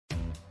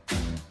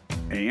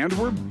And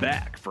we're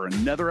back for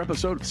another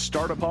episode of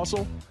Startup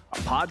Hustle, a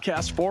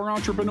podcast for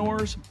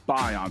entrepreneurs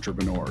by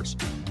entrepreneurs.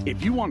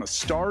 If you want to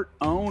start,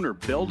 own, or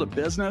build a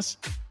business,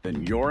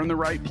 then you're in the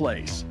right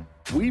place.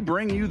 We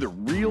bring you the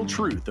real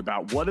truth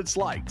about what it's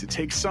like to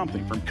take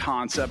something from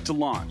concept to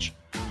launch.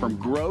 From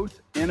growth,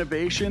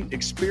 innovation,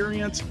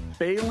 experience,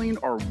 failing,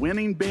 or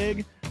winning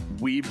big,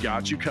 we've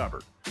got you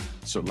covered.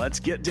 So let's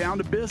get down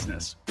to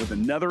business with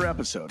another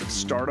episode of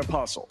Startup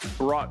Hustle,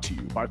 brought to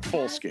you by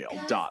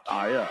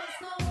Fullscale.io.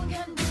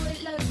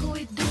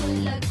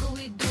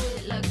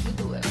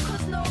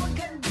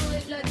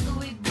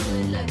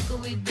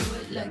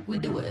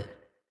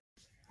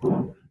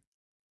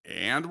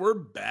 And we're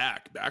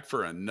back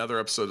for another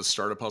episode of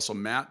Startup Hustle.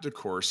 Matt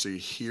DeCoursey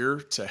here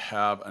to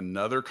have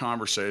another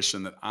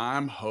conversation that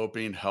I'm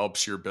hoping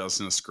helps your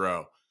business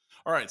grow.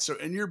 All right, so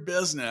in your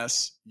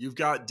business, you've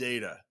got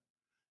data.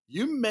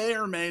 You may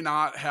or may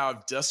not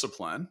have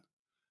discipline,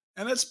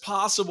 and it's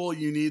possible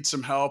you need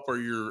some help or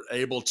you're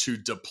able to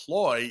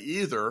deploy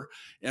either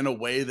in a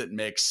way that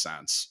makes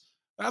sense.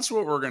 That's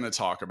what we're going to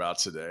talk about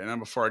today. And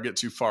before I get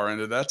too far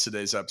into that,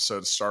 today's episode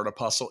of Startup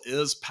Hustle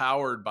is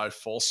powered by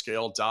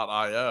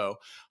Fullscale.io.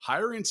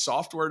 Hiring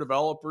software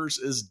developers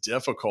is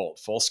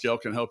difficult.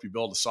 Fullscale can help you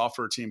build a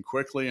software team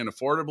quickly and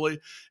affordably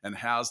and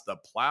has the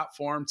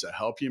platform to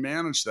help you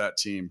manage that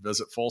team.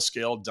 Visit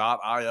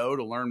Fullscale.io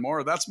to learn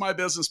more. That's my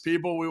business,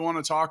 people. We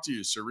want to talk to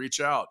you, so reach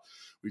out.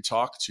 We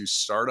talk to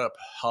Startup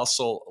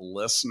Hustle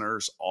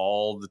listeners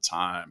all the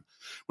time.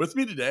 With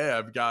me today,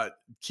 I've got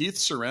Keith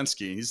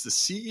Sarensky. He's the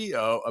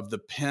CEO of the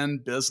PIN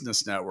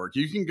Business Network.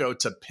 You can go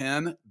to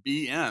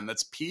PINBN,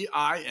 that's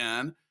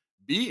PINBN.com.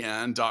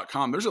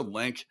 There's a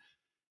link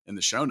in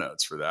the show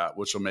notes for that,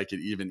 which will make it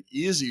even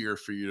easier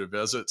for you to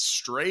visit.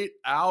 Straight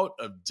out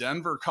of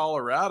Denver,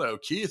 Colorado.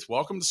 Keith,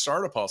 welcome to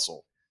Startup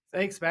Hustle.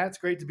 Thanks, Matt. It's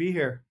great to be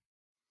here.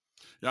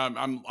 Yeah,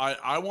 I'm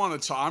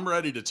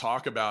ready to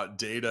talk about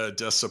data,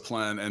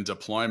 discipline, and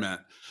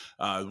deployment,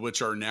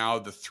 which are now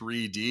the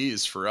 3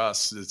 Ds for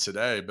us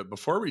today. But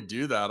before we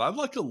do that, I'd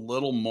like a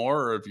little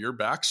more of your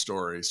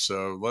backstory.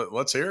 So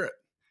let's hear it.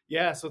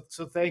 Yeah. So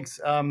thanks.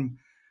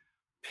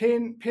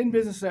 PIN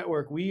Business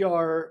Network.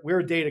 We're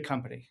a data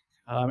company,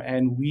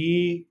 and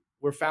we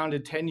were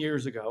founded 10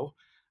 years ago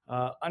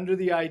under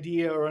the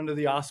idea or under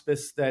the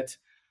auspice that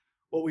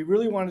what we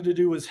really wanted to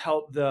do was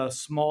help the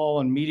small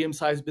and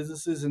medium-sized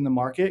businesses in the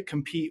market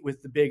compete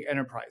with the big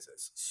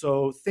enterprises.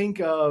 So think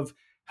of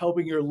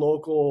helping your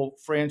local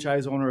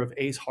franchise owner of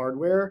Ace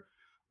Hardware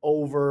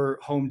over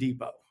Home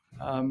Depot.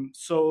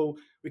 So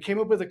we came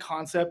up with a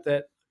concept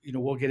that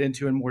we'll get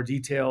into in more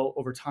detail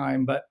over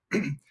time, but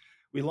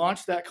we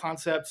launched that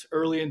concept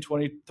early in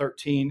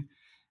 2013.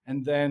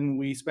 And then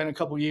we spent a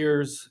couple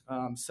years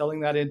selling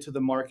that into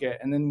the market.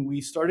 And then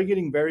we started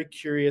getting very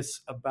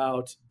curious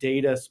about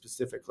data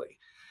specifically.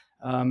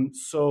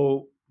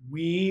 So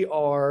we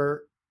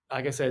are,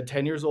 like I said,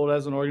 10 years old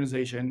as an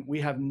organization.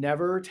 We have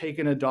never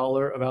taken a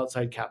dollar of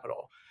outside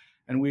capital.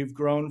 And we've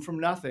grown from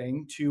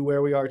nothing to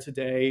where we are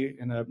today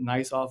in a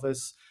nice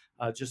office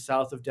just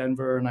south of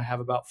Denver. And I have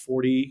about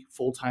 40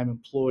 full-time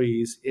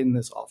employees in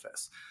this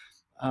office.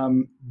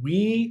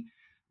 We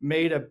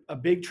made a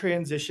big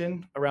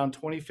transition around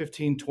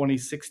 2015,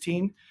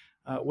 2016,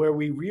 where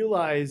we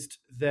realized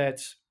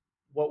that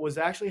what was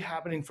actually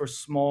happening for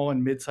small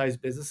and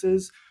mid-sized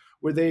businesses,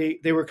 where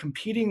they were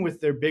competing with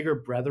their bigger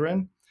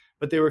brethren,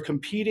 but they were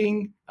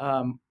competing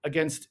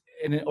against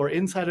or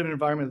inside of an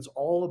environment that's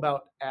all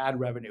about ad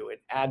revenue and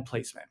ad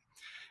placement.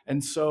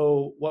 And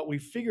so what we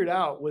figured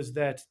out was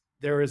that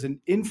there is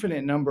an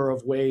infinite number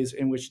of ways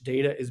in which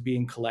data is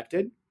being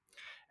collected.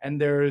 And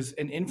there's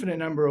an infinite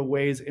number of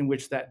ways in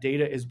which that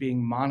data is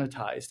being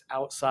monetized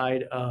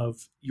outside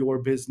of your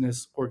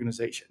business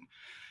organization.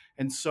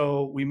 And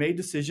so we made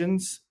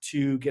decisions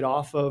to get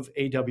off of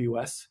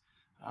AWS.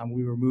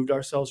 We removed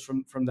ourselves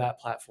from that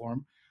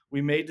platform.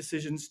 We made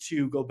decisions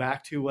to go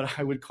back to what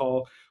I would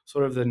call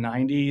sort of the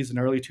 90s and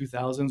early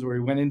 2000s, where we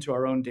went into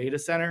our own data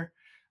center.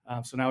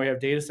 So now we have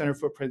data center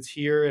footprints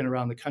here and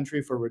around the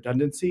country for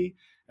redundancy.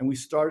 And we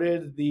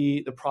started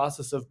the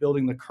process of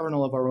building the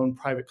kernel of our own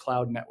private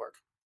cloud network.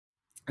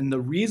 And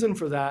the reason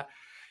for that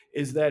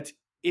is that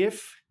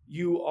if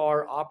you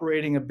are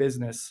operating a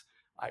business,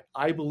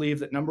 I believe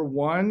that number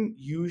one,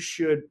 you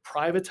should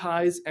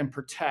privatize and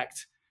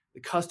protect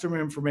the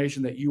customer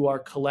information that you are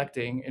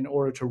collecting in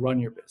order to run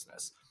your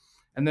business.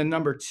 And then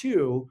number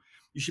two,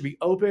 you should be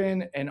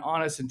open and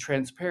honest and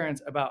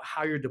transparent about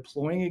how you're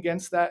deploying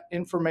against that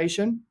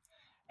information.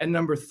 And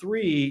number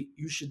three,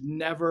 you should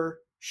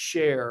never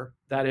share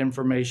that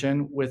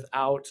information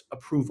without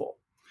approval.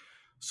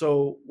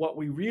 So what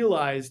we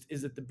realized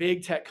is that the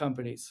big tech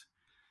companies,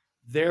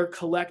 they're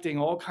collecting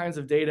all kinds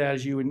of data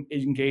as you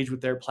engage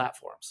with their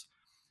platforms.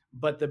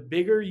 But the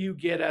bigger you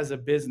get as a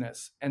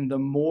business and the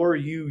more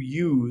you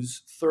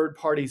use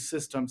third-party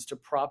systems to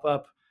prop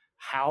up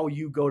how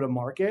you go to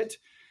market,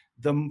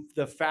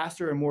 the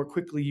faster and more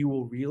quickly you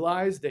will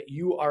realize that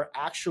you are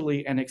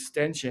actually an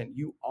extension.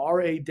 You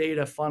are a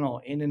data funnel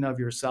in and of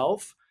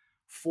yourself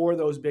for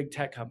those big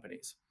tech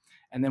companies.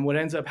 And then what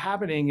ends up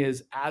happening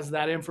is as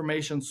that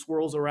information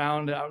swirls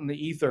around out in the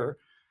ether,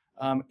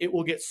 it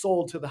will get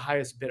sold to the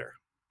highest bidder.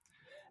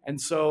 And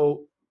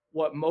so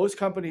what most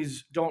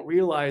companies don't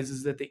realize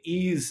is that the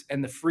ease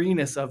and the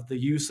freeness of the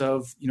use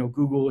of,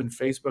 Google and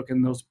Facebook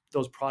and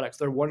those products,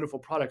 they're wonderful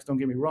products, don't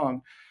get me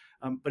wrong.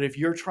 But if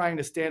you're trying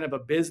to stand up a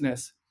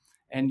business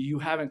and you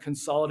haven't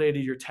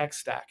consolidated your tech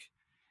stack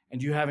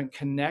and you haven't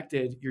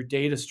connected your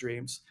data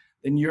streams,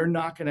 then you're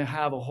not going to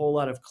have a whole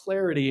lot of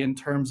clarity in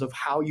terms of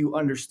how you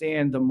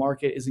understand the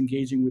market is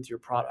engaging with your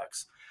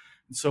products.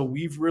 And so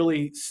we've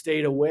really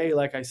stayed away,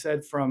 like I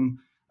said, from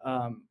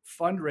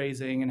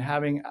fundraising and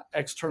having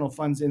external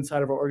funds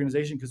inside of our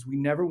organization because we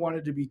never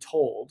wanted to be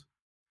told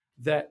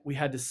that we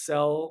had to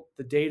sell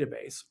the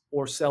database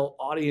or sell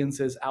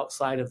audiences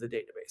outside of the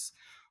database.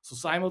 So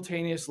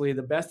simultaneously,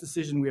 the best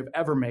decision we have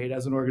ever made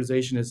as an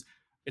organization is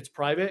it's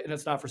private and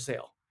it's not for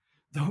sale.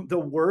 The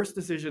worst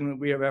decision that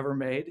we have ever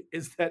made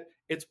is that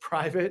it's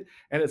private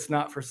and it's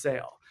not for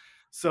sale.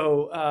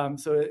 So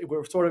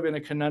we're sort of in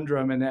a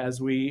conundrum, and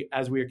as we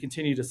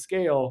continue to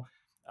scale,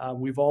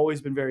 we've always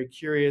been very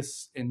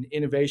curious and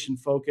innovation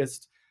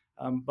focused.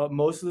 But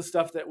most of the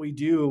stuff that we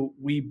do,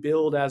 we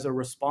build as a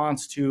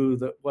response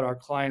to what our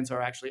clients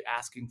are actually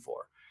asking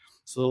for.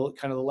 So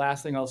kind of the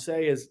last thing I'll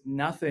say is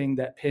nothing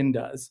that PIN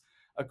does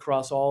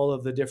across all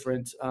of the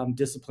different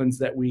disciplines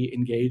that we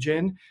engage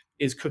in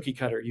is cookie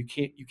cutter. You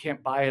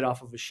can't buy it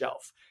off of a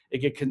shelf.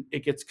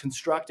 It gets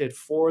constructed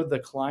for the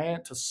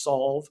client to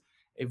solve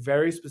a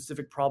very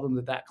specific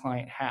problem that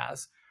client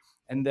has.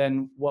 And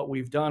then what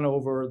we've done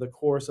over the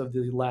course of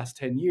the last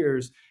 10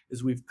 years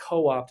is we've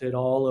co-opted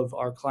all of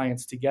our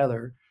clients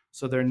together.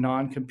 So they're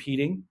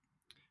non-competing,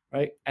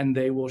 right? And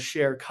they will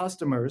share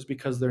customers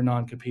because they're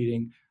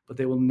non-competing, but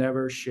they will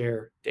never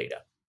share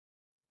data.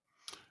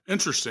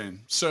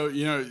 Interesting. So,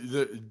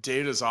 the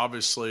data has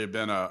obviously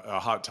been a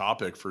hot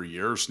topic for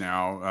years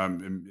now.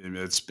 And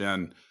it's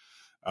been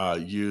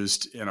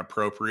used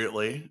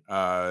inappropriately.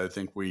 I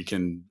think we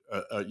can,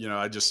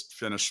 I just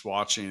finished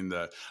watching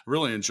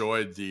really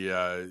enjoyed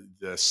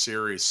the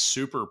series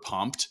Super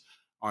Pumped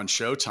on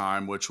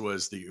Showtime, which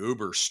was the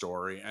Uber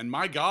story. And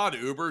my God,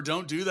 Uber,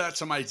 don't do that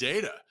to my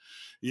data.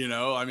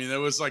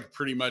 It was like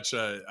pretty much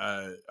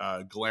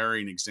a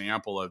glaring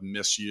example of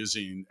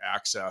misusing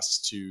access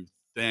to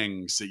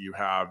things that you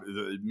have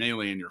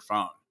mainly in your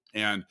phone.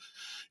 And,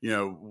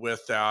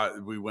 with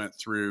that, we went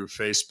through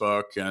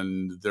Facebook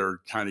and they're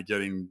kind of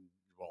getting,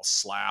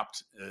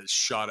 slapped,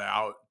 shut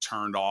out,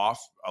 turned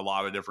off, a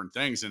lot of different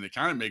things. And it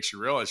kind of makes you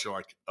realize you're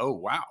like, oh,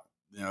 wow.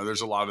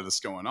 There's a lot of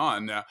this going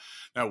on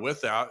now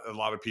with that, a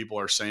lot of people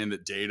are saying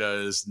that data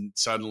is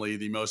suddenly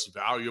the most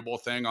valuable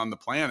thing on the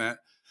planet.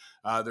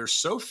 There's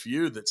so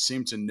few that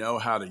seem to know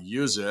how to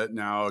use it.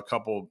 Now, a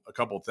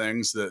couple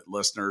things that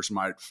listeners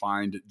might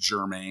find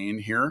germane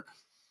here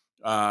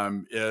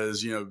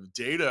is,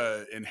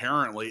 data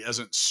inherently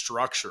isn't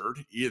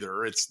structured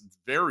either. It's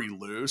very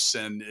loose.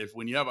 And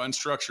when you have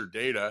unstructured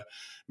data,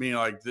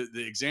 like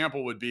the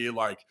example would be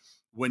like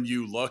when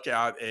you look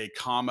at a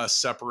comma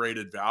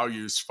separated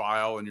values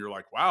file and you're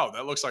like, wow,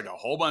 that looks like a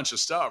whole bunch of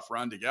stuff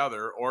run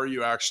together, or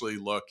you actually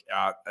look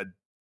at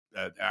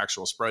an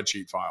actual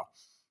spreadsheet file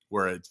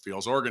where it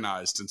feels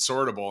organized and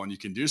sortable and you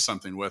can do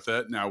something with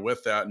it. Now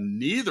with that,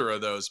 neither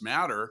of those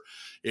matter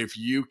if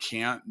you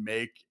can't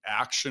make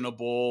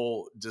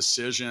actionable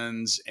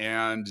decisions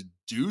and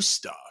do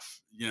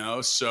stuff,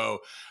 So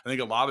I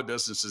think a lot of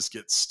businesses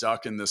get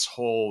stuck in this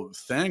whole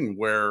thing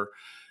where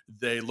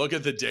they look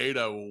at the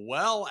data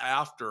well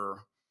after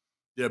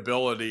the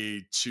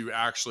ability to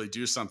actually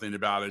do something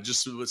about it.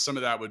 Just some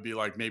of that would be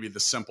like maybe the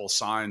simple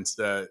signs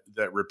that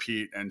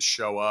repeat and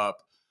show up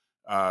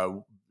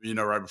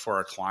right before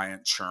a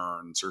client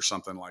churns or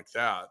something like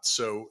that.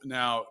 So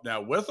now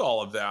with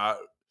all of that,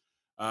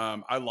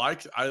 I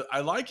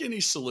like any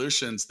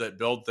solutions that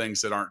build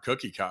things that aren't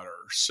cookie cutter.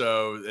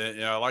 So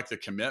I like the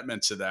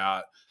commitment to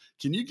that.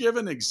 Can you give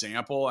an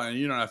example? And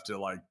you don't have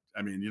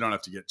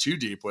to get too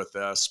deep with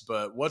this,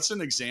 but what's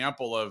an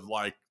example of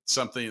like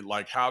something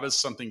like how does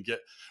something get?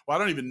 Well, I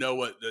don't even know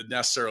what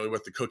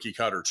the cookie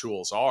cutter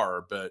tools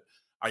are, but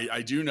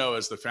I do know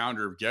as the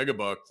founder of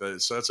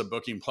Gigabook, so that's a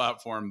booking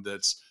platform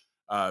that's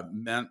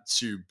meant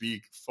to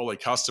be fully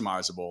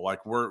customizable.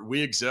 Like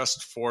we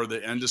exist for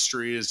the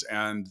industries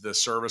and the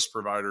service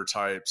provider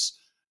types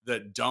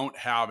that don't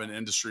have an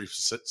industry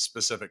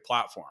specific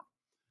platform.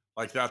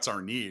 Like that's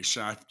our niche.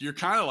 And you're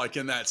kind of like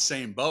in that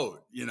same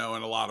boat, in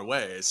a lot of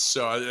ways.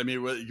 So,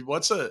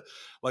 what's a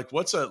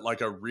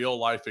real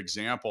life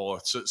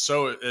example?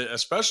 So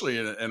especially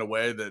in a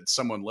way that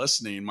someone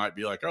listening might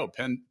be like, oh,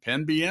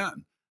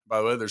 PenBN. By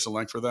the way, there's a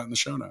link for that in the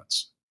show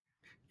notes.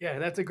 Yeah,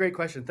 that's a great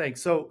question.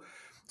 Thanks. So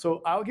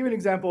I'll give an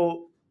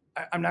example.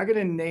 I'm not going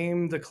to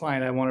name the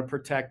client. I want to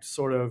protect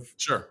sort of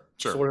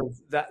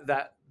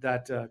that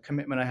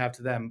commitment I have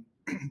to them.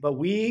 But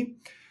we,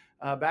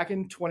 back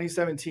in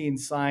 2017,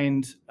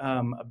 signed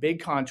a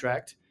big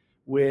contract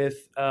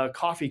with a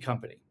coffee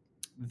company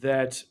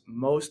that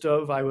most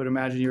of, I would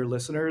imagine, your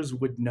listeners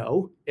would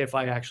know if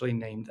I actually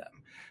named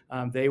them.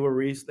 They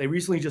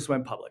recently just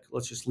went public.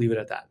 Let's just leave it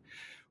at that.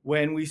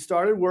 When we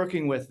started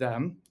working with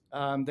them,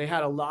 they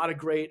had a lot of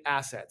great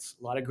assets,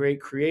 a lot of great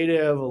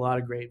creative, a lot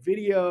of great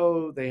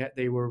video.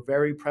 They were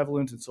very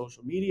prevalent in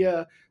social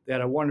media. They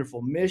had a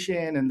wonderful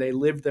mission, and they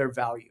lived their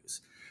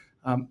values.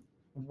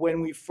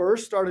 When we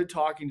first started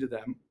talking to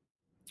them,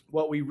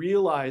 what we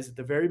realized at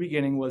the very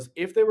beginning was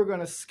if they were going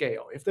to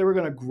scale, if they were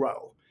going to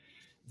grow,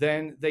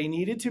 then they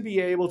needed to be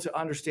able to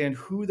understand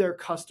who their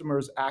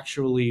customers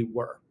actually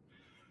were.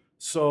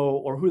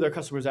 Or who their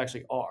customers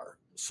actually are.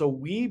 So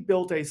we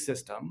built a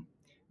system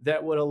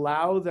that would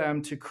allow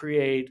them to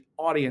create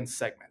audience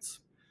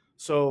segments.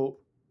 So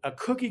a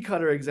cookie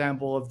cutter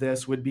example of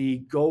this would be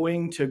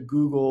going to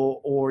Google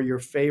or your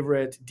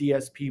favorite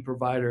DSP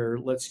provider.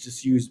 Let's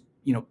just use,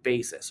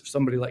 Basis or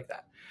somebody like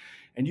that.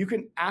 And you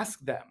can ask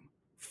them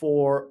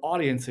for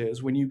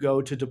audiences when you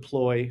go to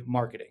deploy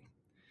marketing.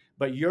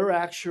 But you're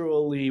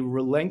actually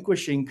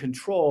relinquishing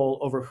control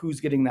over who's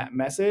getting that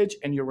message,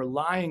 and you're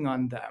relying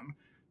on them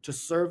to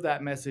serve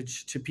that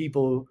message to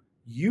people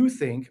you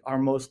think are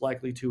most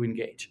likely to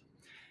engage.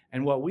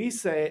 And what we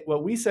said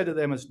to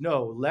them is,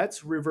 no,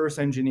 let's reverse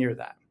engineer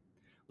that.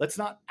 Let's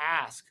not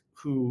ask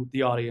who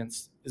the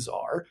audiences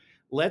are.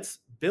 Let's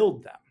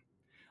build them.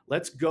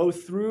 Let's go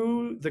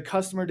through the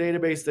customer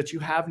database that you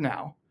have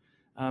now,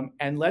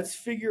 and let's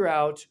figure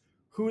out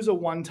who's a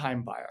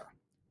one-time buyer,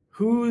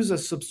 who's a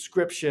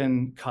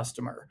subscription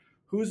customer,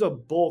 who's a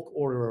bulk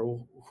orderer,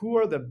 who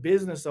are the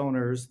business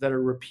owners that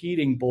are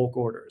repeating bulk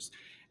orders.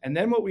 And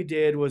then what we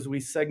did was we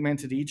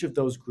segmented each of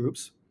those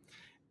groups,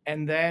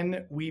 and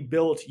then we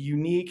built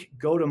unique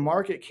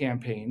go-to-market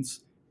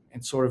campaigns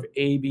and sort of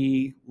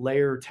A/B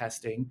layer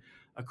testing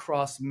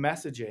across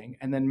messaging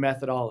and then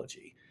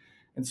methodology.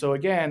 And so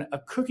again, a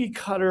cookie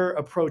cutter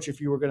approach, if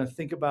you were going to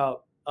think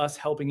about us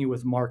helping you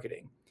with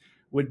marketing,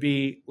 would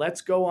be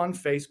let's go on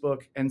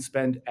Facebook and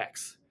spend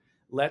X.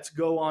 Let's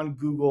go on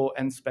Google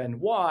and spend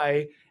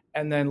Y.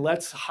 And then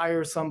let's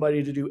hire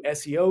somebody to do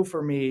SEO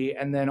for me.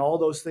 And then all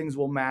those things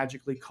will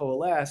magically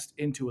coalesce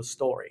into a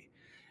story.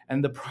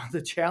 And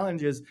the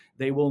challenge is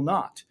they will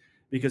not,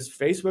 because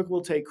Facebook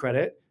will take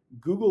credit,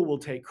 Google will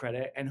take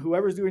credit, and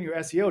whoever's doing your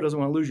SEO doesn't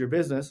want to lose your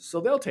business,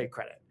 so they'll take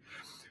credit.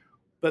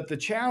 But the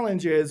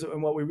challenge is,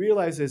 and what we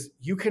realize is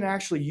you can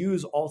actually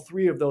use all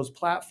three of those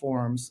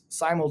platforms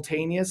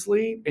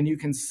simultaneously, and you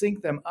can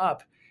sync them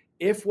up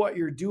if what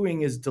you're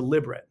doing is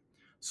deliberate.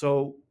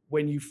 So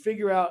when you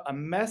figure out a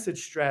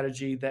message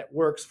strategy that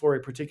works for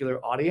a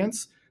particular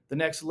audience, the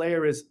next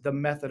layer is the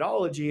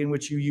methodology in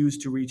which you use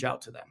to reach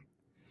out to them.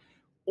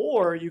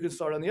 Or you can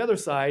start on the other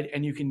side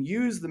and you can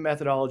use the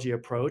methodology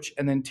approach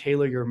and then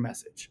tailor your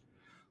message.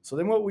 So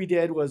then what we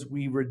did was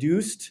we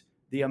reduced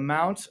the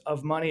amount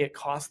of money it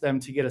cost them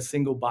to get a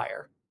single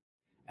buyer.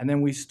 And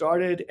then we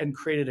started and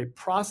created a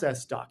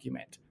process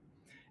document.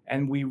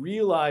 And we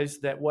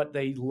realized that what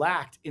they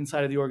lacked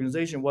inside of the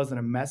organization wasn't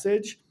a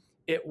message,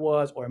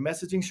 or a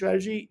messaging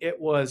strategy. It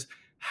was,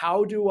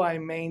 how do I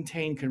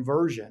maintain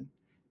conversion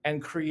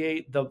and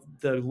create the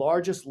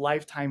largest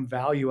lifetime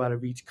value out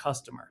of each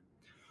customer?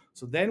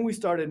 So then we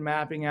started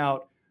mapping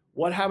out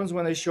what happens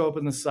when they show up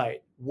in the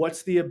site.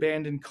 What's the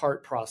abandoned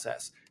cart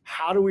process?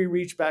 How do we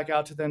reach back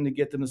out to them to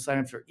get them to sign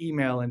up for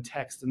email and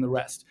text and the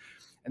rest?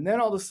 And then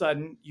all of a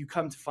sudden you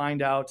come to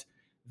find out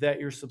that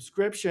your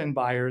subscription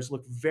buyers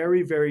look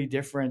very, very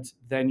different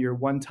than your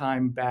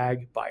one-time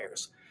bag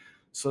buyers.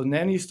 So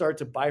then you start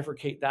to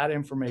bifurcate that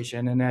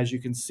information. And as you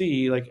can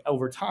see, like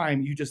over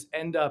time, you just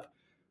end up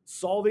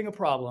solving a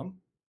problem,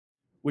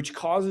 which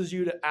causes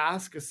you to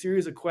ask a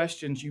series of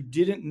questions you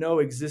didn't know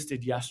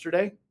existed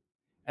yesterday.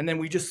 And then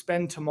we just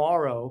spend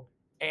tomorrow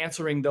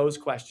answering those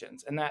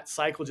questions. And that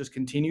cycle just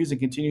continues and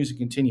continues and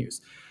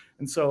continues.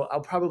 And so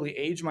I'll probably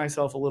age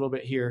myself a little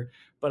bit here,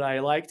 but I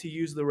like to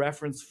use the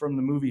reference from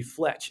the movie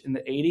Fletch in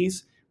the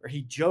 80s, where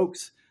he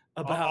jokes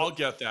about... I'll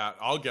get that.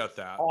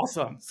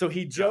 Awesome. So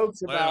he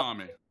jokes about...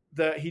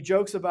 He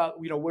jokes about,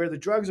 where the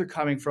drugs are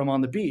coming from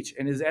on the beach.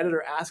 And his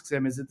editor asks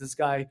him, is it this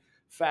guy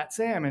Fat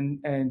Sam?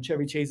 And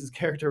Chevy Chase's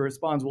character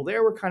responds, well,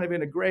 there we're kind of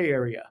in a gray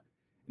area.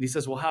 And he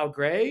says, well, how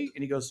gray?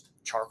 And he goes,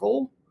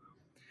 charcoal.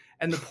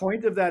 And the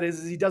point of that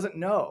is he doesn't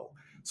know.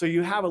 So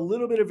you have a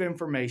little bit of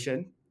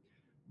information,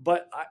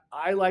 but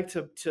I like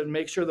to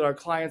make sure that our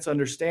clients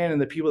understand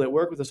and the people that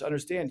work with us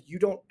understand you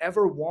don't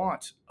ever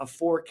want a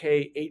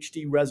 4K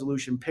HD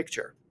resolution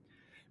picture,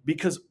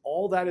 because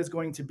all that is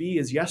going to be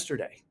is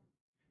yesterday.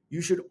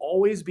 You should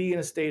always be in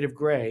a state of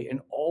gray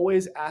and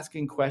always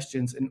asking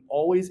questions and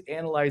always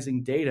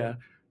analyzing data,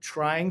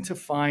 trying to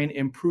find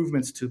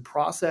improvements to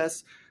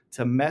process,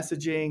 to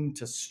messaging,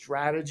 to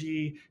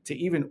strategy, to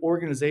even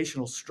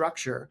organizational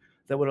structure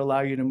that would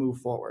allow you to move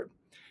forward.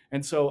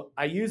 And so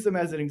I use them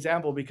as an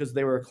example because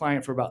they were a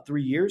client for about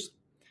 3 years.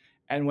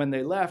 And when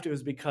they left, it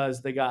was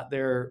because they got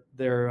their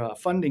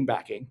funding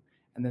backing.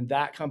 And then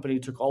that company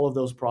took all of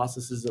those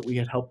processes that we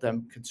had helped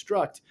them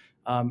construct.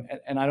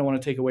 And I don't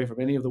want to take away from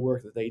any of the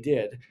work that they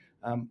did.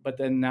 But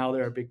then now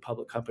they're a big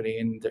public company,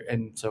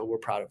 and so we're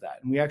proud of that.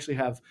 And we actually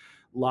have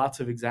lots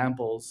of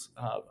examples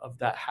of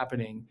that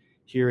happening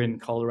here in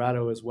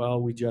Colorado as well.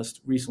 We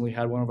just recently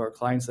had one of our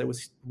clients that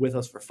was with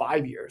us for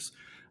 5 years.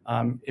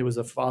 It was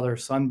a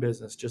father-son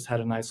business, just had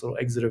a nice little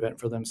exit event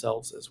for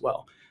themselves as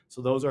well.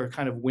 So those are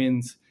kind of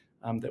wins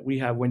that we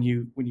have when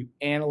you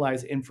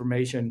analyze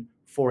information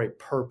for a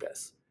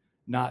purpose,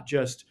 not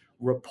just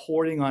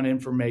reporting on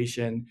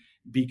information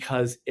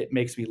because it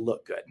makes me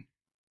look good.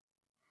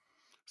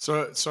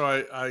 So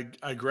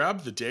I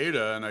grabbed the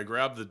data and I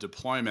grabbed the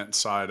deployment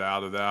side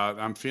out of that.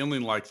 I'm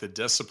feeling like the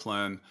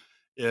discipline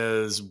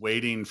is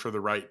waiting for the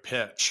right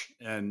pitch.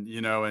 And,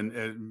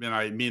 and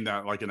I mean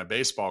that like in a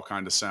baseball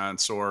kind of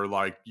sense, or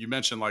like you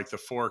mentioned, like the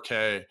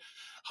 4K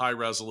high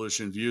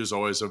resolution views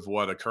always of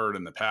what occurred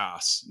in the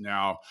past.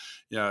 Now,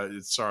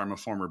 sorry, I'm a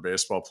former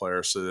baseball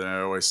player. So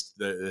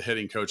the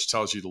hitting coach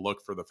tells you to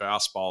look for the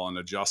fastball and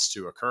adjust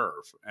to a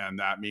curve. And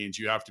that means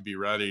you have to be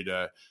ready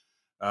to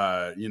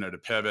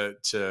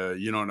pivot to,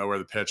 you don't know where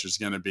the pitch is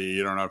going to be.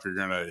 You don't know if you're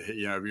going to,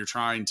 if you're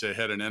trying to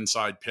hit an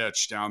inside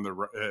pitch down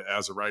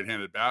as a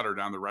right-handed batter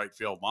down the right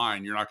field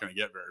line, you're not going to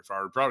get very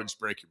far. It'd probably just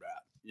break your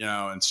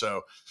bat, and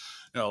so,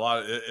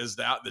 is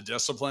that the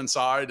discipline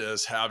side,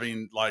 is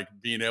having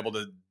being able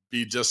to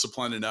be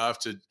disciplined enough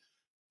to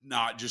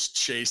not just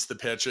chase the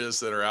pitches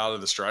that are out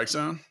of the strike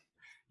zone?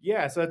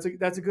 Yeah. So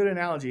that's a good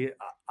analogy.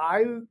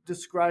 I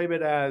describe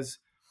it as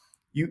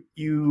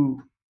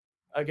you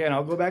again,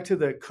 I'll go back to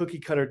the cookie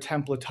cutter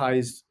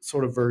templatized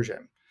sort of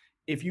version.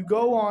 If you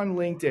go on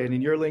LinkedIn,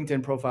 and your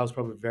LinkedIn profile is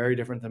probably very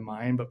different than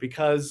mine, but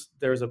because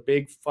there's a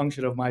big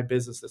function of my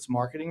business that's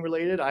marketing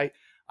related, I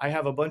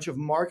have a bunch of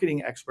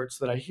marketing experts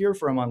that I hear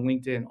from on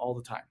LinkedIn all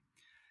the time.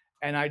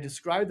 And I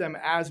describe them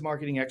as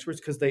marketing experts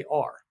because they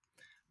are,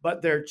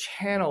 but they're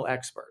channel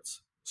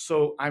experts.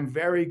 So I'm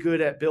very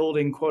good at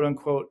building quote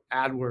unquote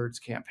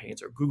AdWords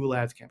campaigns or Google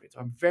Ads campaigns.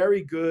 I'm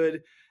very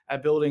good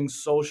at building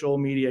social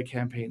media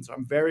campaigns.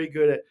 I'm very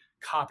good at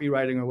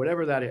copywriting or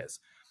whatever that is.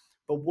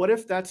 But what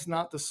if that's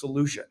not the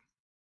solution?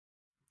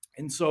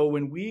 And so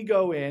when we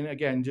go in,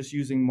 again, just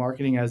using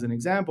marketing as an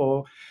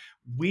example,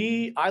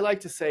 I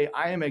like to say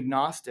I am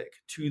agnostic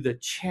to the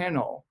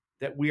channel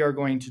that we are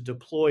going to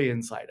deploy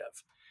inside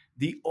of.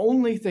 The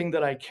only thing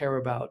that I care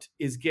about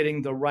is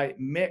getting the right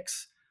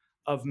mix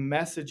of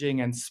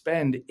messaging and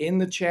spend in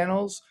the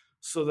channels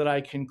so that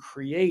I can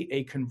create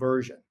a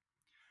conversion.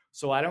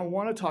 So I don't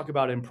want to talk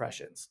about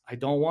impressions. I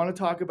don't want to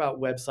talk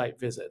about website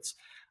visits.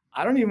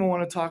 I don't even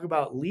want to talk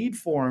about lead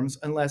forms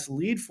unless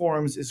lead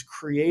forms is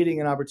creating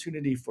an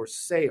opportunity for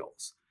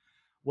sales.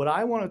 What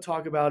I want to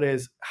talk about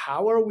is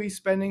how are we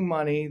spending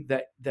money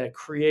that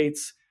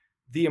creates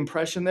the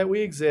impression that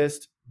we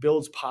exist,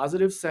 builds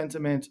positive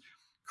sentiment,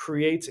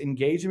 creates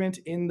engagement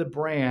in the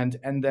brand,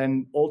 and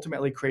then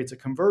ultimately creates a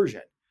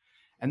conversion.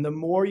 And the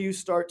more you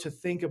start to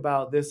think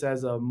about this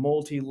as a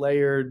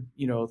multi-layered,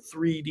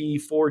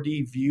 3D,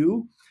 4D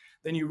view,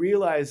 then you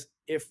realize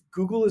if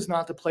Google is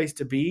not the place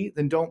to be,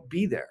 then don't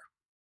be there.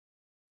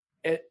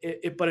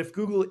 But if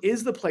Google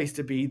is the place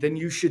to be, then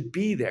you should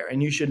be there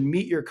and you should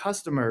meet your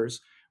customers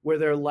where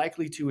they're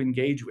likely to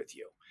engage with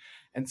you.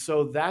 And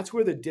so that's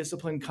where the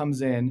discipline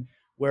comes in,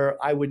 where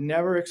I would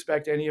never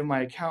expect any of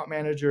my account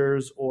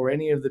managers or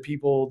any of the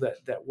people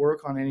that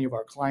work on any of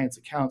our clients'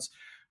 accounts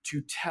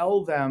to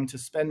tell them to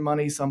spend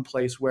money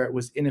someplace where it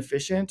was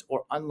inefficient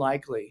or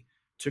unlikely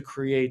to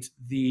create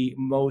the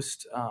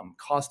most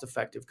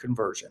cost-effective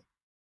conversion.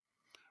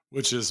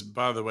 Which is,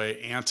 by the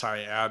way,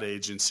 anti-ad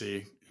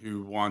agency,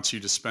 who wants you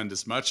to spend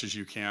as much as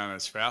you can,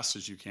 as fast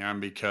as you can,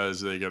 because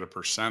they get a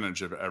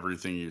percentage of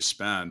everything you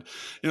spend.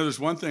 There's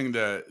one thing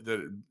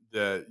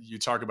that you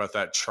talk about,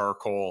 that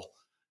charcoal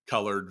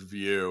colored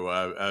view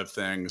of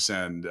things.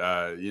 And,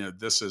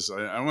 this is,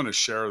 I want to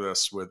share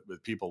this with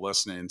people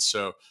listening.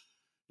 So,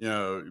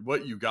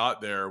 what you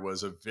got there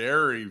was a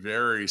very,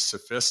 very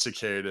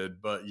sophisticated,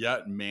 but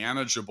yet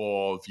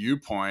manageable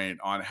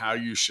viewpoint on how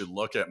you should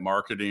look at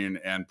marketing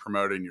and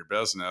promoting your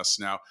business.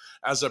 Now,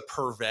 as a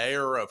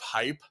purveyor of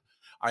hype,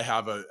 I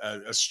have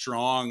a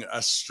strong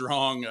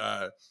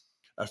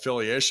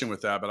affiliation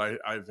with that, but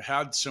I've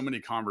had so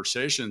many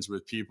conversations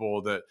with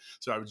people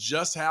so I was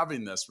just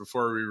having this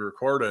before we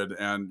recorded,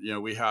 and,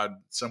 we had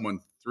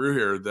someone through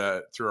here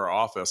through our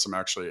office. I'm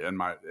actually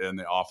in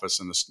the office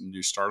in this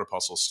new Startup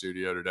Hustle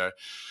studio today.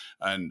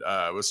 And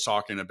I was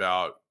talking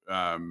about,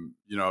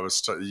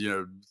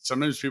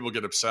 sometimes people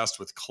get obsessed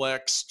with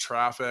clicks,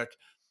 traffic,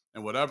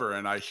 and whatever.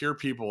 And I hear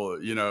people,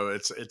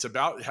 it's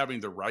about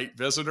having the right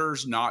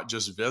visitors, not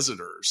just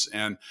visitors.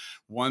 And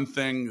one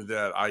thing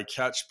that I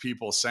catch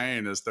people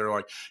saying is they're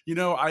like,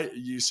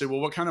 you say, well,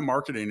 what kind of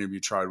marketing have you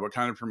tried? What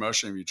kind of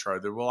promotion have you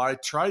tried? Well, I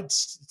tried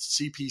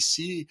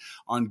CPC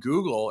on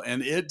Google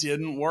and it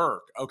didn't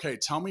work. Okay,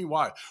 tell me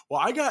why.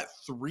 Well, I got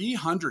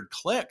 300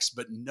 clicks,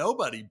 but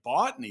nobody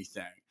bought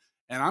anything.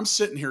 And I'm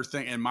sitting here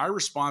thinking, and my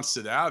response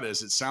to that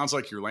is, it sounds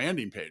like your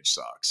landing page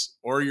sucks,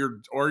 or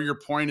you're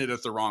pointed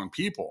at the wrong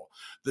people.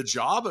 The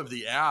job of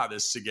the ad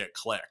is to get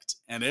clicked,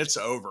 and it's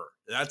over.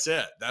 That's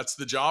it. That's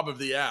the job of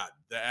the ad.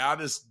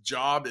 The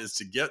job is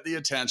to get the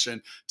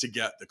attention, to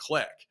get the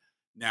click.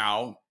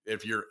 Now,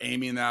 if you're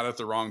aiming that at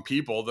the wrong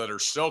people that are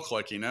still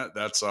clicking it,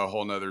 that's a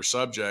whole nother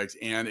subject.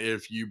 And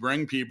if you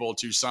bring people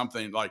to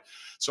something like,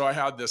 so I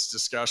had this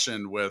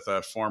discussion with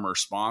a former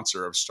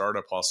sponsor of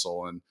Startup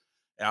Hustle, and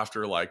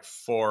after like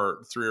 3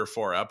 or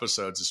 4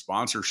 episodes of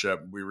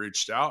sponsorship, we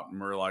reached out and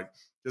we're like,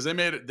 because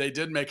they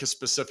did make a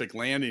specific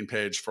landing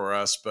page for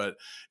us, but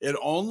it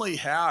only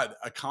had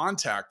a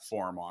contact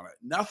form on it,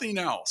 nothing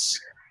else.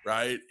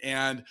 Right.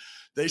 And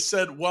they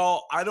said,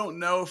 well, I don't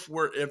know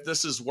if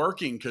this is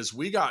working, because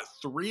we got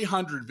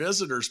 300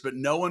 visitors, but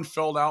no one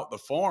filled out the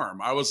form.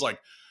 I was like,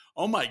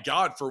 oh my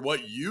God, for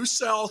what you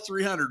sell,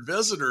 300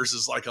 visitors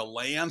is like a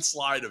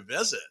landslide of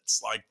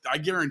visits. Like, I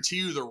guarantee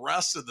you the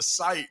rest of the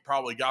site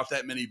probably got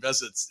that many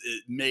visits,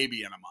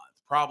 maybe in a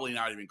month, probably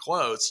not even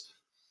close.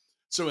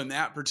 So in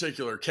that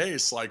particular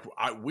case, like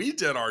we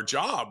did our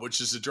job, which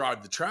is to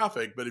drive the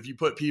traffic. But if you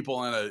put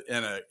people in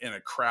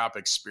a crap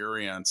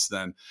experience,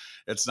 then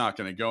it's not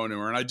going to go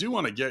anywhere. And I do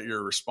want to get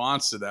your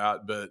response to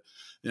that, but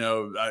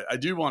I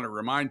do want to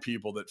remind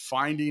people that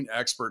finding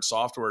expert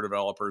software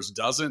developers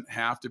doesn't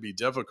have to be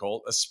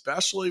difficult,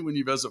 especially when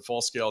you visit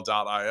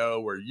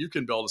Fullscale.io, where you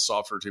can build a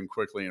software team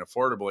quickly and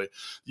affordably.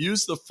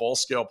 Use the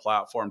Fullscale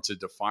platform to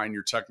define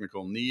your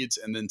technical needs,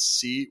 and then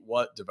see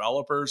what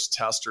developers,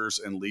 testers,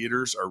 and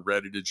leaders are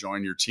ready to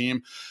join your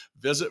team.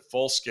 Visit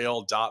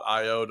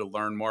Fullscale.io to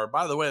learn more.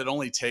 By the way, it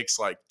only takes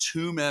like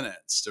 2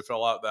 minutes to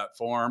fill out that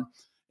form,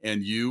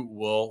 and you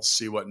will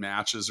see what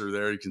matches are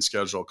there. You can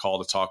schedule a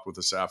call to talk with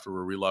us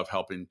afterward. We love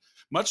helping,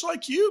 much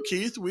like you,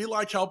 Keith. We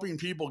like helping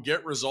people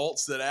get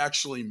results that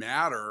actually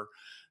matter,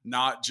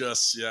 not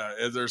just,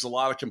 there's a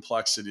lot of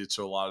complexity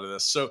to a lot of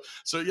this. So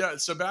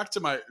back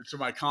to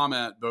my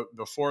comment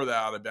before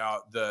that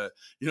about the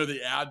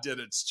ad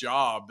did its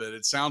job, but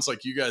it sounds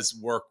like you guys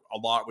work a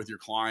lot with your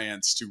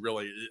clients to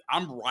really,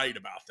 I'm right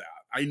about that.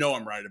 I know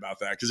I'm right about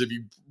that, because if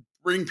you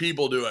bring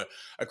people to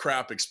a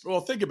crap,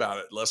 well, think about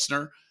it,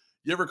 listener.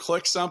 You ever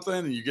click something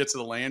and you get to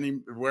the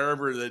landing,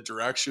 wherever that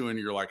directs you, and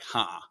you're like,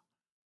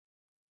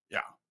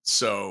 yeah.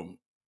 So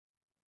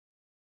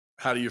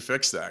how do you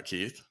fix that,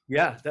 Keith?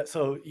 Yeah,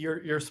 so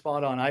you're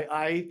spot on.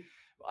 I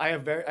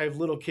have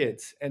little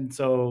kids, and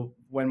so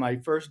when my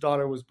first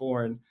daughter was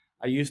born,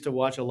 I used to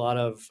watch a lot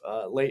of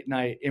late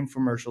night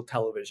infomercial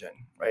television,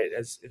 right?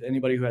 As if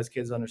anybody who has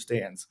kids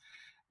understands.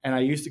 And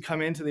I used to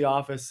come into the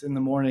office in the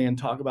morning and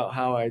talk about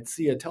how I'd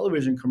see a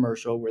television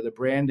commercial where the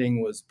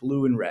branding was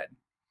blue and red.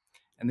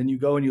 And then you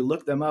go and you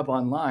look them up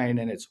online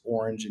and it's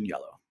orange and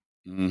yellow.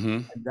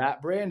 Mm-hmm. And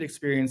that brand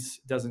experience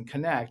doesn't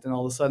connect. And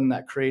all of a sudden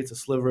that creates a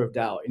sliver of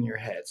doubt in your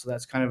head. So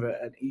that's kind of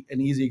an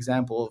easy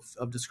example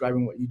of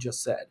describing what you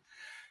just said.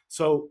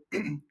 So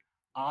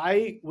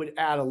I would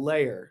add a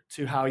layer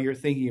to how you're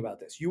thinking about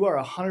this. You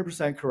are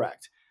 100%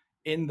 correct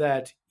in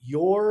that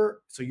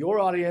your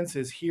audience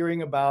is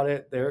hearing about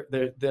it.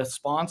 The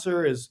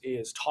sponsor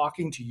is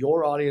talking to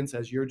your audience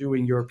as you're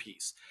doing your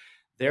piece.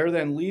 They're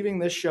then leaving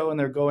this show and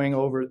they're going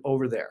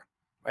over there,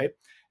 right?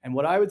 And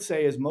what I would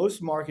say is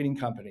most marketing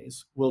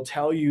companies will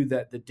tell you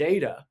that the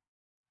data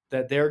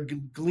that they're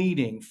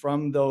gleaning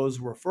from those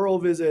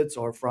referral visits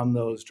or from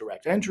those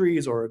direct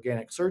entries or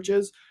organic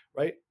searches,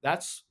 right?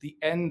 That's the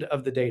end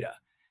of the data.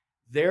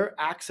 Their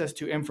access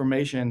to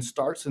information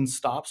starts and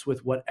stops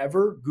with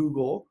whatever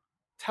Google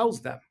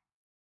tells them.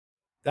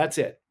 That's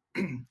it.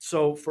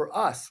 So for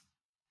us,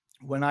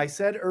 when I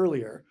said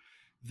earlier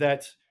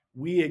that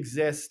we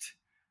exist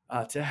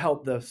to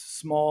help the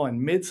small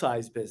and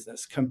mid-sized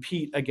business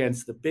compete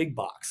against the big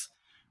box,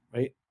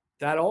 right?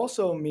 That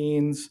also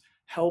means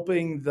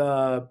helping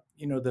the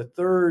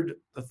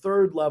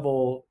third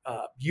level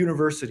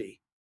university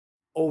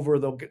over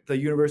the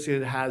university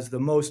that has the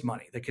most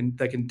money, that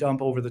can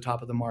dump over the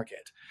top of the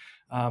market,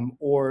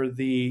 or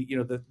the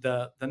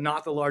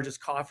not the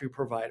largest coffee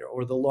provider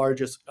or the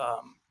largest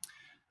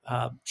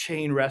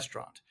chain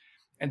restaurant.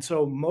 And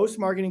so most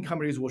marketing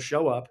companies will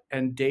show up,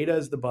 and data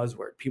is the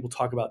buzzword. People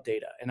talk about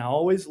data. And I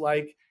always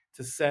like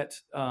to set,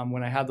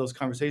 when I have those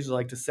conversations, I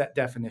like to set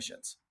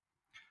definitions.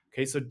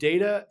 Okay, so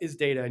data is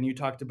data. And you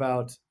talked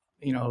about,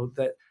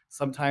 that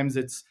sometimes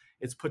it's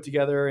put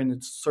together and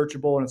it's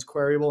searchable and it's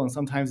queryable, and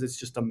sometimes it's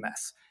just a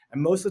mess.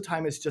 And most of the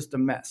time it's just a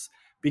mess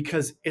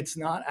because it's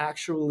not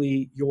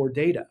actually your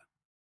data.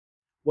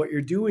 What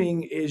you're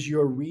doing is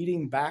you're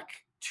reading back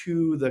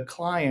to the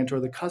client or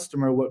the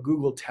customer what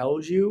Google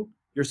tells you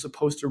you're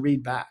supposed to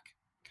read back.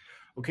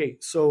 Okay,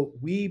 so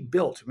we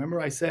built,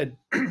 remember I said,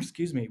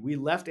 we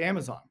left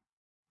Amazon.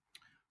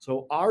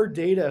 So our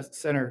data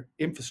center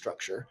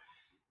infrastructure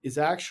is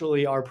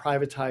actually our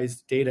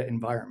privatized data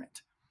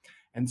environment.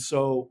 And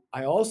so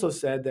I also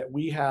said that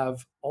we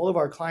have, all of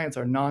our clients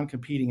are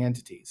non-competing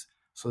entities.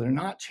 So they're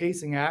not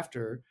chasing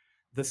after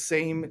the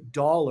same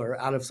dollar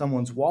out of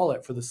someone's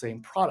wallet for the same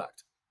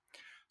product.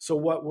 So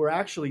what we're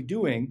actually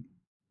doing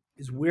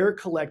is we're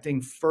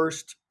collecting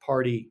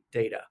first-party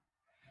data.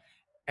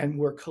 And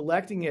we're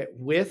collecting it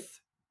with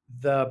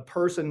the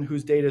person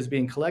whose data is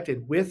being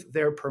collected with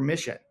their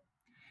permission.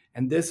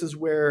 And this is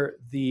where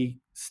the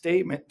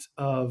statement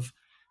of,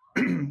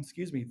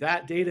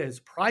 that data is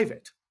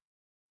private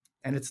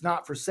and it's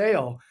not for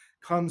sale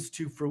comes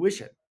to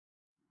fruition.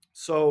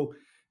 So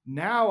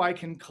now I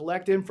can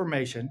collect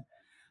information,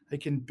 I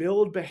can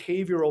build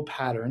behavioral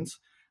patterns,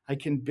 I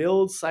can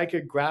build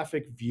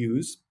psychographic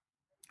views,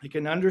 I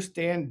can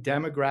understand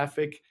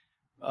demographic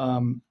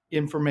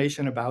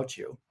information about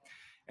you.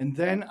 And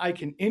then I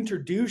can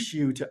introduce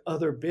you to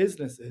other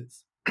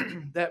businesses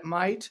that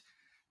might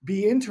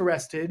be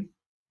interested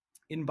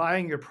in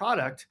buying your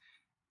product,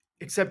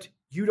 except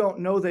you don't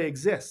know they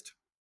exist.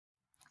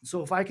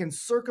 So if I can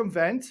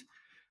circumvent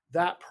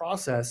that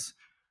process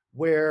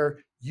where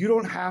you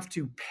don't have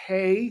to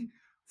pay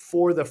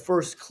for the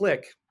first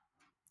click,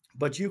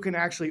 but you can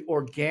actually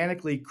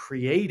organically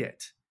create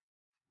it.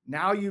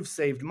 Now you've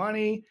saved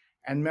money.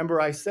 And remember,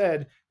 I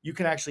said you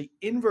can actually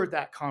invert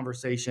that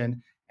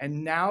conversation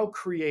and now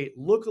create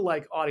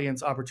lookalike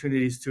audience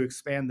opportunities to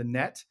expand the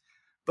net,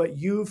 but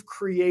you've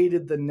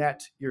created the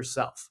net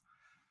yourself.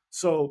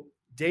 So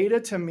data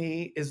to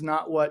me is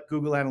not what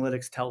Google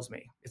Analytics tells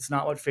me. It's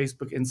not what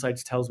Facebook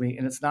Insights tells me.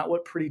 And it's not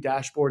what pretty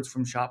dashboards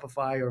from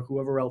Shopify or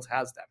whoever else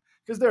has them,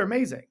 because they're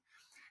amazing.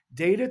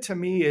 Data to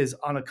me is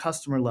on a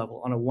customer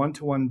level, on a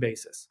one-to-one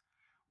basis.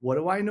 What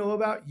do I know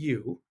about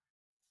you?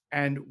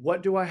 And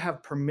what do I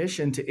have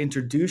permission to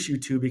introduce you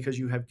to because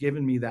you have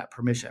given me that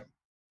permission?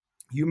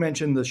 You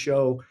mentioned the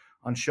show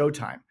on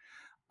Showtime.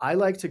 I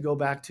like to go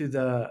back to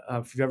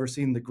if you've ever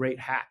seen The Great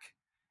Hack.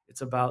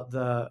 It's about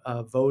the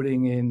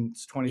voting in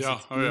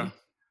 2016,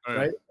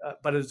 right?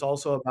 But it's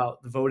also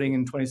about the voting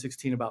in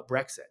 2016 about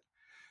Brexit.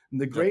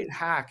 And The Great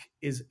Hack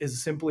is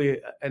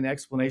simply an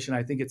explanation.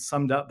 I think it's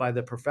summed up by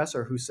the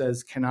professor who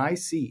says, can I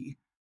see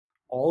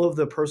all of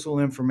the personal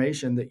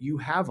information that you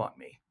have on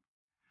me?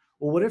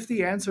 Well, what if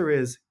the answer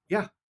is,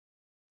 yeah?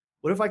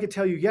 What if I could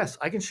tell you, yes,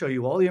 I can show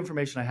you all the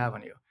information I have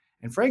on you.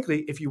 And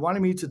frankly, if you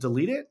wanted me to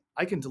delete it,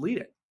 I can delete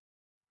it.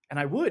 And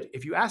I would,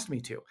 if you asked me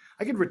to.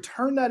 I could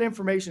return that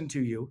information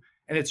to you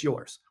and it's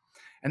yours.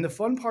 And the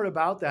fun part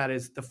about that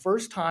is the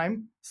first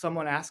time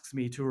someone asks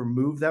me to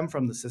remove them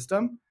from the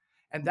system,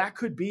 and that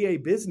could be a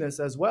business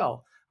as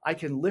well, I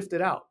can lift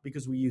it out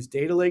because we use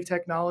data lake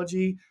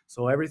technology.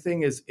 So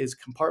everything is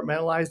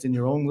compartmentalized in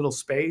your own little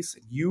space.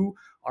 And you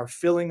are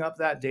filling up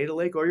that data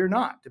lake or you're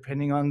not,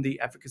 depending on the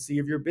efficacy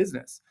of your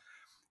business.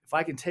 If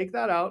I can take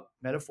that out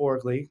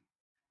metaphorically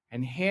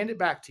and hand it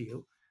back to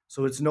you,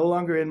 so it's no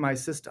longer in my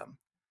system,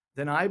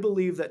 then I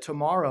believe that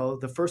tomorrow,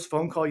 the first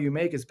phone call you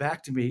make is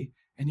back to me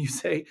and you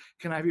say,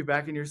 can I be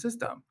back in your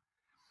system?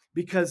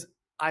 Because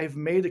I've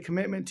made a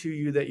commitment to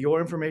you that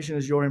your information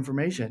is your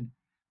information.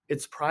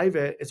 It's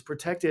private, it's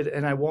protected,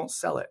 and I won't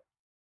sell it.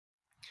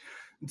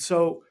 And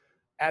so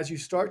as you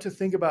start to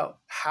think about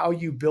how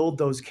you build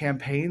those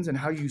campaigns and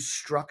how you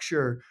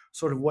structure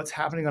sort of what's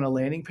happening on a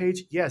landing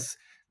page, yes,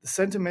 the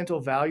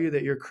sentimental value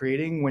that you're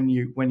creating when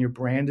your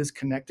brand is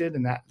connected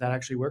and that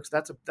actually works,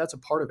 that's a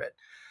part of it.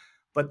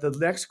 But the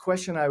next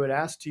question I would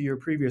ask to your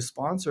previous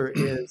sponsor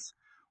is,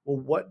 well,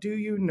 what do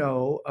you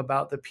know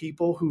about the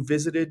people who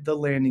visited the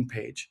landing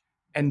page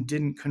and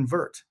didn't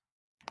convert?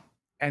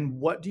 And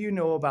what do you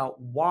know about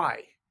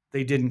why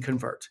they didn't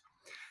convert?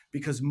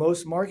 Because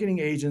most marketing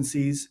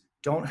agencies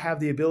don't have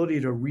the ability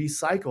to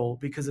recycle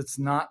because it's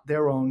not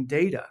their own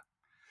data.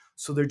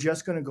 So they're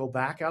just going to go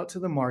back out to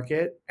the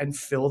market and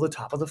fill the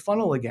top of the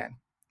funnel again.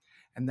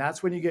 And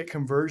that's when you get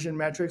conversion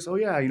metrics. Oh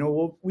yeah,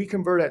 we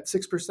convert at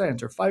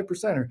 6% or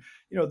 5%,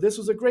 or, this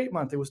was a great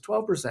month. It was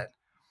 12%.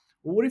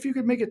 Well, what if you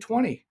could make it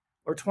 20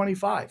 or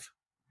 25?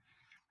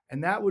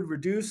 And that would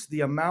reduce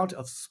the amount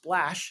of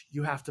splash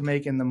you have to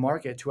make in the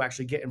market to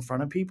actually get in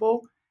front of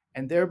people.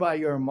 And thereby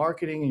your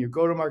marketing and your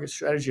go-to-market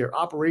strategy or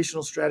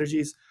operational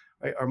strategies,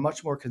 right, are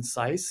much more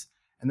concise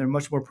and they're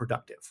much more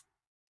productive.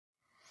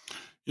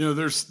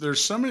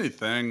 There's so many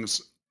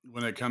things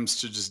when it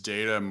comes to just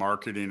data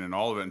marketing and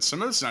all of it. And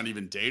some of it's not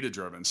even data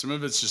driven. Some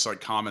of it's just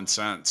like common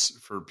sense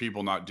for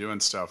people not doing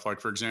stuff.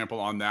 Like, for example,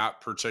 on that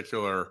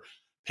particular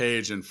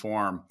page and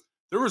form,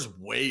 there was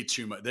way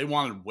too much. They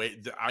wanted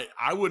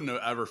I wouldn't have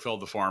ever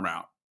filled the form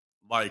out.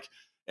 Like,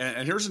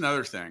 and here's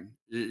another thing.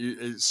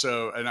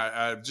 And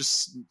I've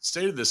just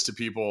stated this to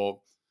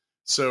people.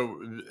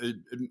 So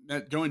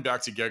going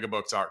back to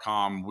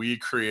gigabook.com, we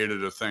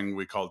created a thing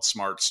we called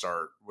Smart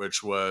Start,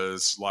 which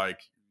was like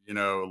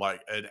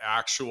an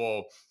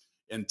actual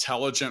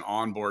intelligent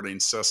onboarding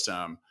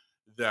system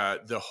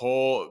that the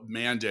whole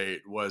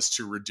mandate was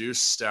to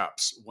reduce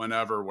steps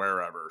whenever,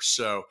 wherever.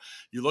 So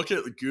you look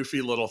at the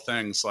goofy little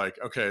things like,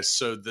 okay,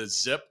 so the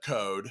zip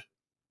code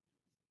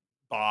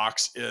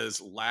box is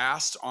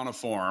last on a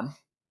form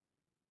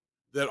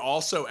that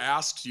also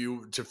asks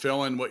you to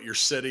fill in what your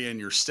city and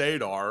your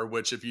state are,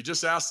 which if you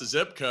just ask the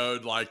zip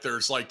code, like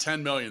there's like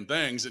 10 million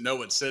things that know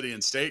what city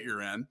and state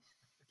you're in.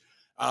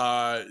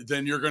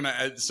 Then you're going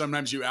to,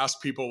 sometimes you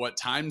ask people what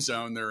time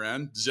zone they're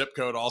in. Zip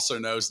code also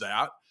knows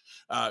that.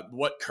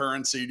 What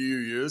currency do you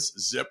use?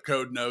 Zip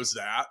code knows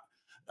that,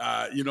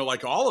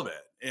 like all of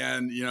it.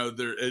 And,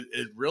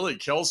 it really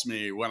kills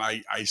me when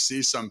I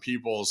see some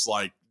people's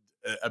like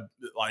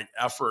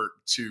effort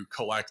to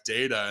collect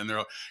data and they're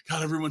like,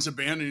 God, everyone's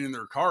abandoning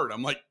their cart.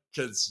 I'm like,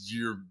 because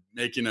you're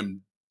making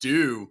them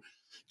do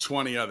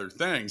 20 other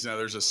things. Now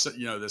there's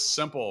this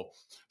simple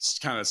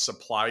kind of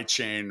supply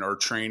chain or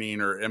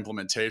training or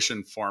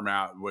implementation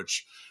format,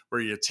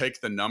 where you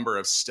take the number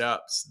of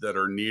steps that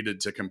are needed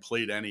to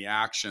complete any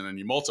action and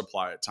you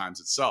multiply it times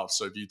itself.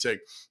 So if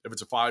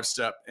it's a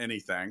 5-step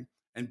anything,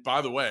 and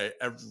by the way,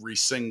 every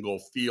single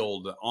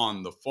field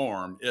on the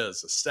form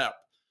is a step.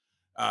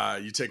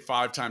 You take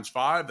 5 times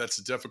 5, that's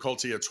a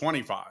difficulty of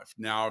 25.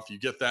 Now, if you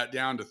get that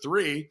down to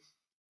 3,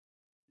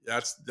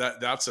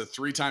 that's a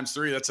 3 times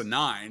 3, that's a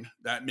 9.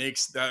 That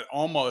makes that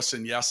almost,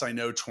 and yes, I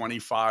know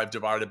 25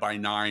 divided by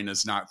 9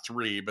 is not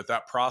 3, but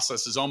that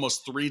process is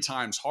almost 3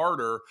 times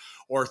harder,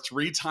 or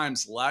 3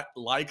 times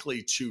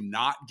likely to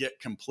not get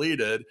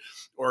completed,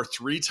 or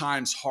 3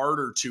 times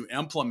harder to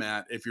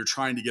implement if you're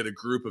trying to get a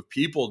group of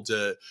people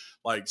to,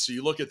 like, so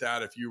you look at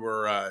that, if you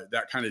were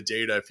that kind of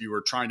data, if you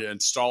were trying to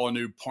install a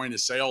new point of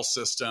sale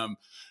system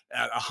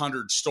at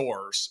 100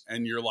 stores,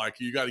 and you're like,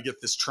 you got to get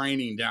this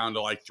training down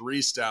to like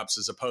 3 steps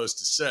as opposed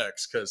to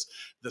 6, because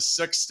the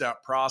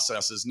 6-step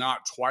process is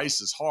not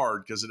twice as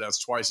hard because it has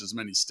twice as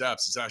many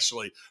steps. It's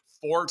actually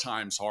 4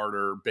 times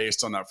harder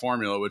based on that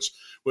formula, which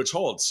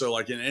holds. So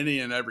like in any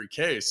and every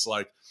case,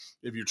 like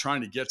if you're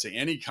trying to get to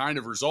any kind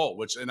of result,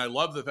 and I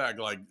love the fact,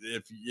 like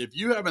if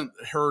you haven't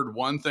heard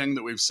one thing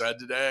that we've said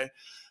today,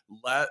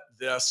 let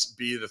this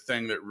be the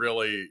thing that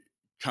really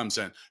comes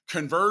in.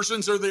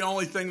 Conversions are the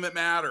only thing that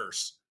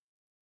matters.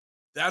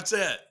 That's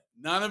it.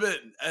 None of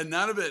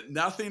it,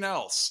 nothing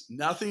else.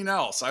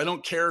 I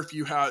don't care if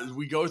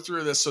we go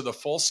through this. So the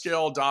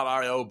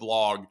Fullscale.io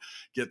blog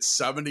gets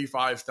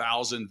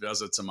 75,000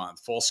 visits a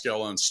month.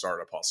 Fullscale owns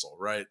Startup Hustle,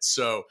 right?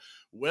 So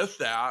with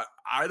that,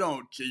 I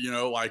don't,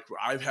 like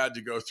I've had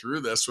to go through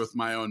this with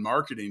my own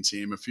marketing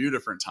team a few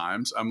different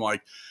times.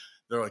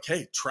 They're like,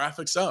 hey,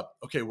 traffic's up.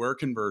 Okay, where are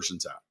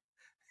conversions at?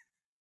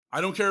 I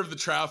don't care if the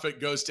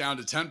traffic goes down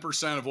to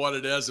 10% of what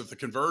it is. If the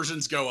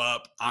conversions go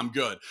up, I'm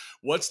good.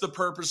 What's the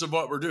purpose of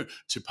what we're doing?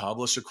 To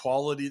publish a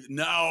quality?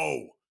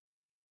 No,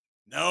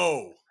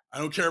 I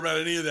don't care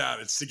about any of that.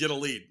 It's to get a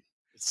lead.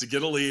 It's to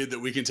get a lead that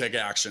we can take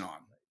action on.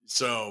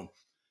 So,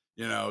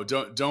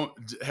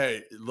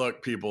 hey,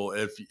 look, people,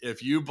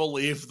 if you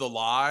believe the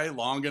lie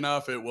long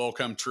enough, it will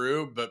come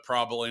true, but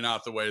probably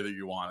not the way that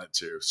you want it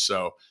to.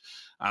 So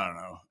I don't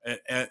know.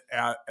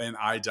 And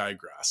I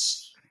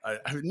digress. I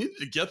needed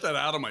to get that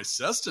out of my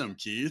system,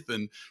 Keith.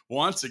 And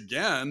once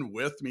again,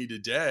 with me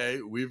today,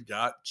 we've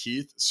got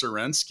Keith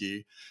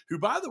Surensky, who,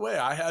 by the way,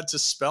 I had to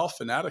spell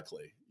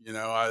phonetically.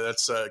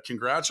 That's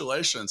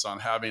congratulations on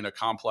having a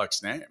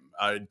complex name.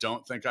 I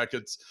don't think I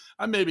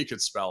maybe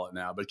could spell it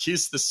now, but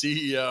Keith's the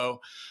CEO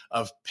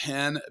of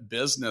PIN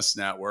Business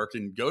Network,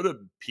 and go to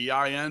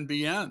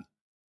PINBN.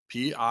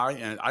 PIN.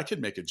 I could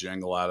make a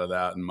jingle out of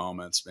that in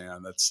moments,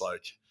 man. That's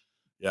like,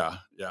 yeah.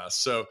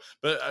 So,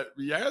 but I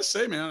gotta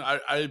say, man,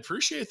 I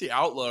appreciate the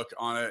outlook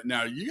on it.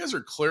 Now, you guys are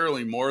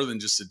clearly more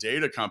than just a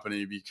data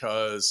company,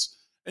 because,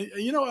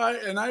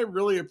 I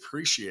really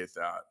appreciate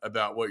that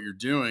about what you're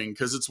doing,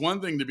 because it's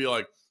one thing to be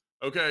like,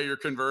 okay, your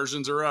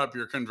conversions are up,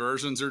 your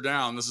conversions are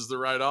down. This is the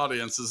right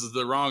audience. This is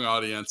the wrong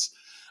audience.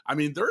 I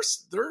mean,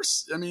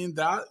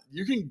 that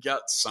you can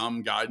get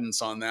some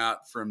guidance on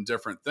that from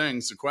different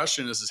things. The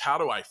question is how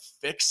do I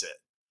fix it?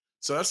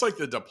 So that's like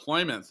the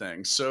deployment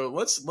thing. So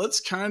let's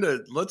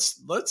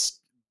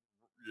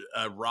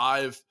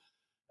arrive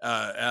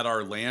at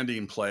our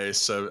landing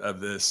place of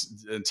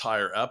this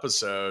entire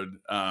episode,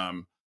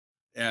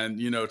 and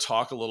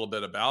talk a little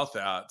bit about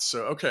that.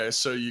 So okay,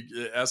 so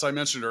as I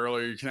mentioned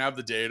earlier, you can have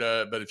the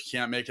data, but if you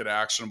can't make it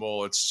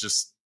actionable, it's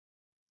just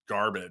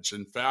garbage.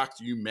 In fact,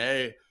 you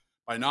may,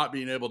 by not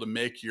being able to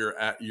make your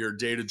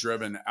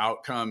data-driven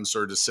outcomes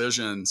or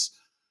decisions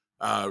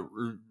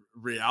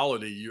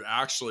reality, you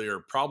actually are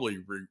probably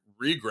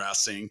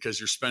regressing, because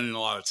you're spending a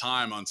lot of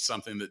time on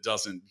something that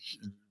doesn't,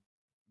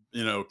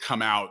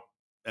 come out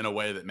in a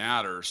way that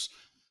matters.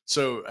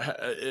 So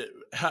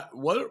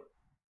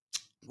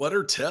what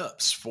are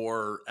tips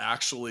for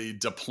actually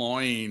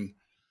deploying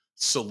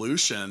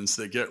solutions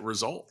that get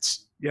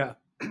results? Yeah.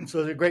 So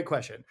it's a great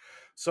question.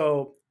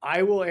 So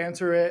I will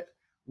answer it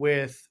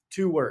with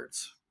 2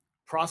 words: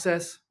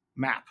 process,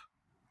 map.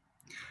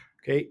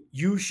 Okay.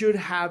 You should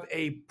have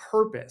a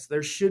purpose.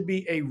 There should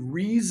be a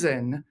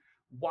reason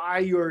why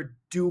you're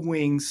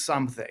doing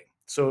something.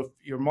 So if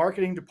your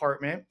marketing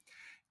department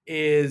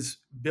is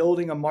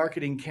building a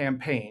marketing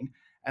campaign,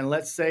 and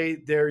let's say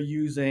they're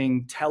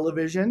using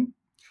television,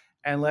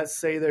 and let's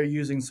say they're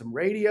using some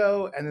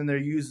radio, and then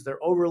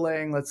they're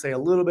overlaying, let's say, a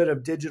little bit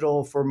of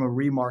digital from a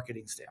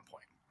remarketing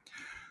standpoint.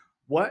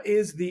 What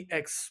is the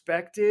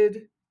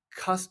expected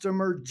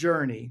customer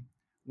journey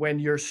when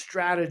your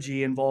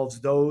strategy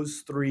involves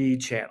those 3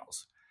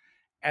 channels?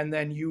 And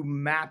then you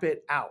map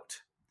it out.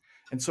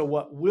 And so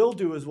what we'll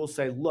do is we'll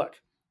say,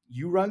 look,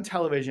 you run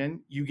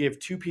television, you give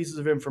 2 pieces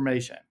of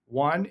information.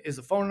 One is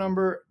a phone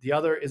number, the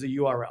other is a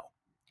URL.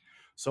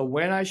 So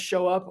when I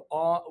show up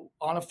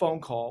on a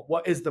phone call,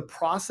 what is the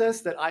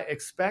process that I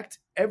expect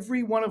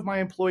every one of my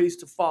employees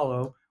to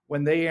follow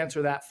when they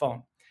answer that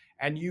phone?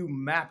 And you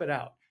map it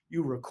out.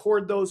 you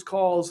record those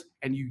calls,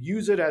 and you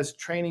use it as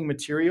training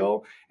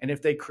material. And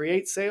if they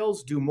create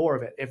sales, do more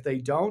of it. If they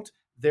don't,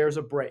 there's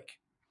a break.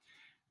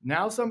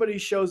 Now somebody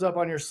shows up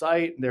on your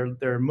site,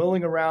 they're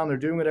mulling around, they're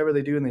doing whatever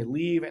they do, and they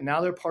leave, and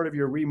now they're part of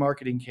your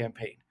remarketing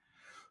campaign.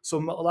 So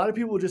a lot of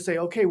people will just say,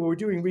 okay, well, we're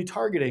doing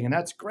retargeting, and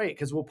that's great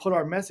because we'll put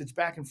our message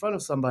back in front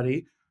of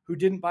somebody who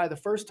didn't buy the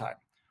first time.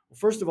 Well,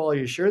 first of all, are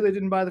you sure they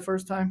didn't buy the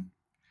first time?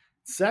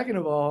 Second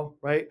of all,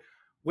 right,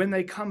 when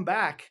they come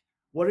back,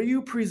 what are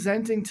you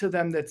presenting to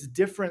them that's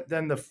different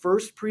than the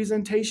first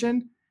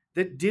presentation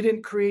that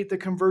didn't create the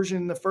conversion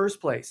in the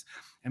first place?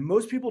 And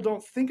most people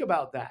don't think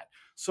about that.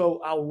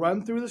 So I'll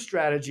run through the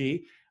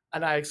strategy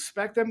and I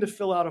expect them to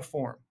fill out a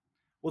form.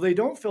 Well, they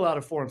don't fill out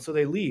a form, so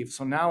they leave.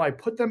 So now I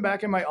put them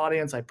back in my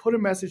audience. I put a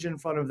message in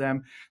front of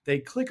them. They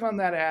click on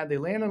that ad, they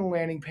land on a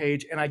landing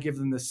page, and I give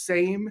them the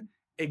same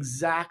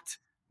exact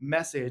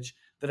message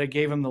that I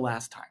gave them the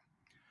last time.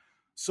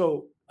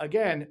 So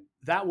again,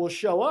 that will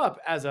show up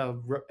as a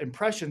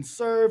impression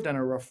served and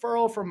a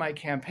referral from my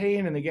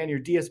campaign. And again, your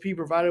DSP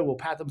provider will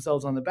pat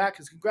themselves on the back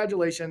because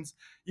congratulations,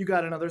 you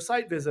got another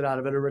site visit out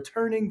of it, a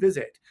returning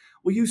visit.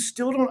 Well, you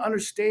still don't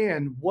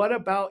understand what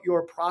about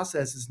your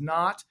process is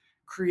not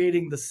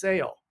creating the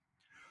sale.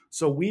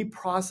 So we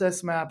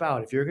process map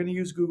out. If you're going to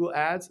use Google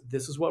Ads,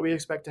 this is what we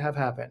expect to have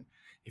happen.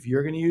 If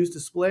you're going to use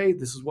display,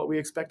 this is what we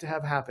expect to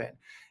have happen.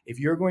 If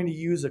you're going to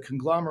use a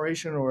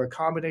conglomeration or a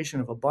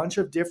combination of a bunch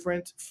of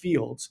different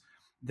fields,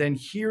 then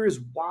here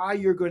is why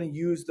you're going to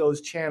use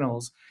those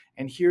channels.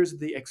 And here's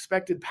the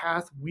expected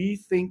path we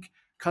think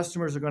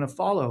customers are going to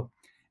follow.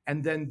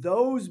 And then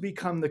those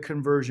become the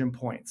conversion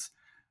points.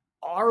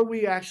 Are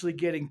we actually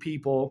getting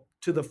people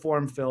to the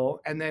form fill?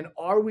 And then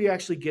are we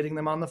actually getting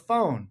them on the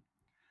phone?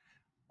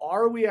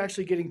 Are we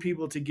actually getting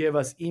people to give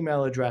us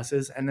email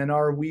addresses? And then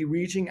are we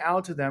reaching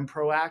out to them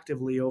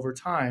proactively over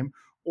time?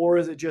 Or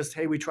is it just,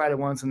 hey, we tried it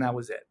once and that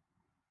was it?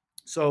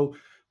 So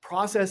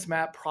process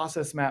map,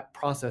 process map,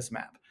 process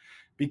map.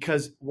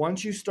 Because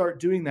once you start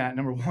doing that,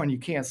 number one, you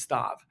can't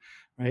stop,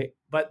 right?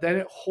 But then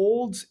it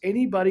holds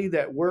anybody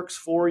that works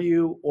for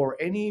you or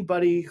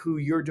anybody who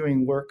you're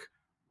doing work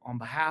on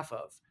behalf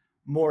of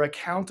more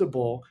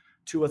accountable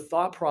to a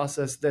thought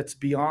process that's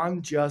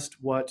beyond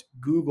just what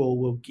Google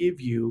will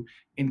give you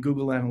in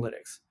Google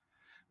Analytics.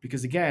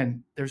 Because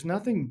again, there's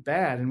nothing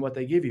bad in what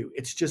they give you.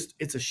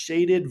 It's a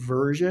shaded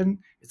version.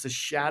 It's a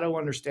shadow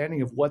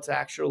understanding of what's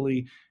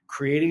actually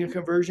creating a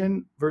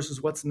conversion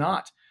versus what's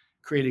not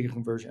creating a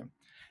conversion.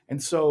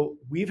 And so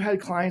we've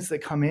had clients that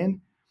come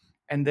in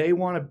and they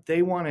want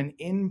an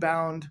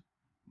inbound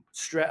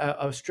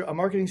a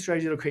marketing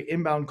strategy to create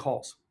inbound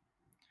calls.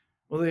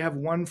 Well, they have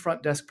one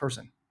front desk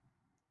person.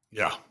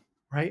 Yeah.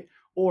 Right?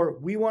 Or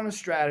we want a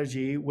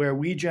strategy where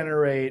we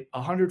generate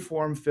 100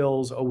 form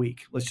fills a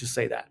week. Let's just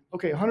say that.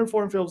 Okay, 100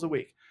 form fills a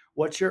week.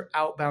 What's your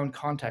outbound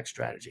contact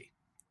strategy?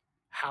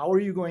 How are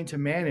you going to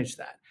manage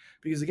that?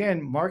 Because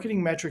again,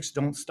 marketing metrics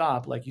don't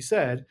stop, like you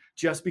said,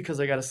 just because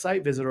I got a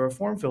site visit or a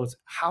form fill. It's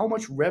how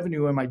much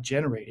revenue am I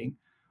generating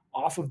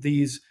off of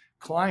these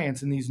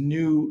clients and these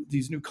new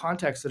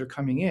contacts that are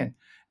coming in?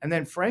 And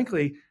then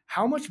frankly,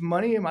 how much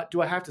money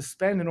do I have to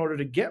spend in order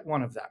to get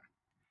one of them?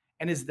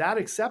 And is that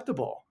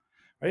acceptable?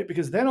 Right?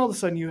 Because then all of a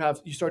sudden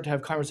you start to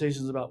have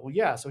conversations about, well,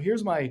 yeah, so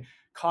here's my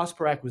cost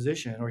per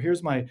acquisition, or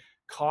here's my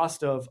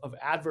cost of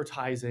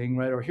advertising,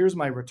 right? Or here's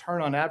my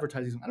return on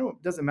advertising.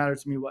 It doesn't matter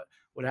to me what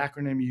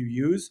acronym you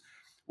use.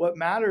 What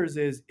matters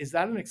is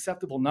that an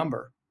acceptable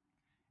number?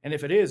 And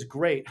if it is,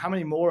 great. How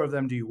many more of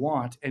them do you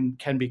want and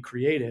can be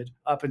created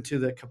up into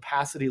the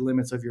capacity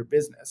limits of your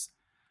business?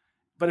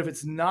 But if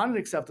it's not an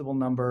acceptable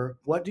number,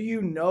 what do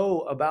you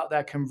know about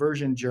that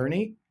conversion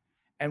journey?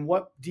 And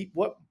what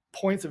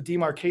points of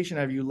demarcation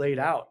have you laid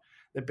out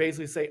that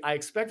basically say, I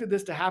expected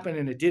this to happen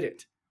and it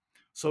didn't.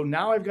 So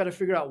now I've got to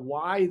figure out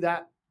why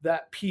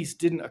that piece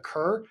didn't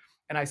occur,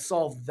 and I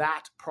solve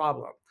that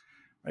problem.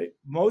 Right?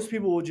 Most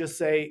people will just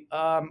say,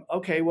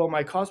 okay, well,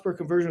 my cost per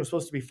conversion was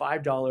supposed to be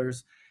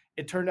 $5.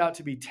 It turned out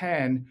to be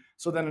 10.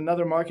 So then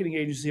another marketing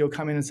agency will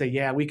come in and say,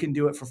 yeah, we can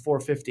do it for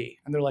 $4.50.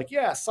 And they're like,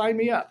 yeah, sign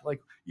me up.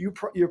 Like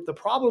the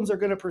problems are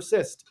going to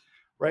persist,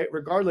 right?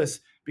 Regardless,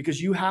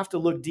 because you have to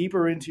look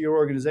deeper into your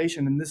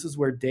organization. And this is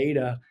where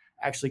data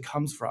actually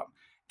comes from.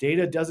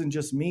 Data doesn't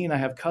just mean I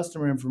have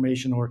customer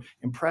information or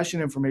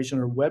impression information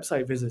or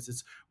website visits.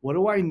 It's what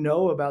do I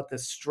know about the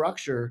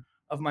structure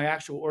of my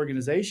actual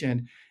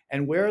organization,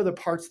 and where are the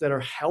parts that are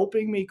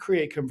helping me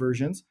create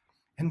conversions,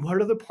 and what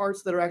are the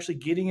parts that are actually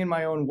getting in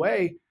my own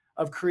way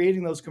of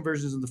creating those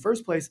conversions in the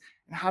first place,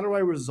 and how do I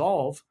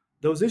resolve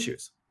those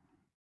issues?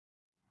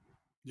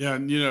 Yeah,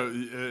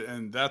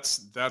 and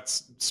that's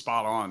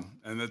spot on,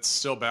 and it's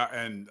still back,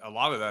 and a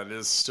lot of that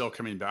is still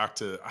coming back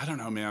to, I don't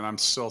know, man, I'm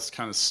still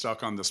kind of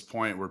stuck on this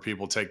point where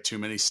people take too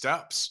many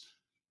steps.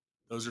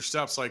 Those are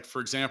steps like, for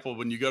example,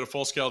 when you go to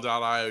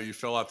fullscale.io, you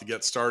fill out the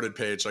get started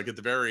page. Like at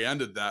the very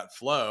end of that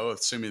flow,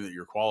 assuming that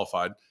you're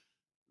qualified,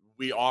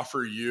 we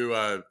offer you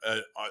a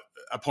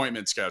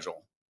appointment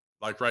schedule.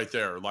 like right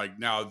there. Like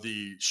now,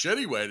 the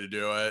shitty way to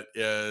do it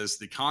is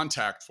the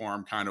contact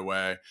form kind of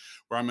way,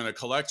 where I'm going to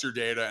collect your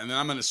data and then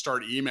I'm going to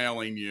start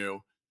emailing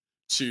you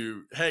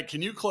to, hey,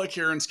 can you click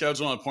here and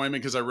schedule an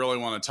appointment because I really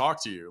want to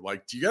talk to you.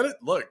 Like, do you get it?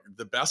 Look,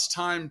 the best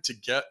time to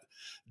get,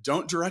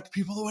 don't direct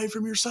people away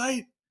from your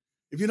site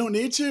if you don't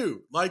need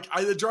to. Like,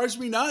 it drives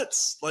me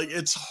nuts. Like,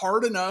 it's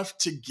hard enough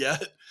to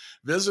get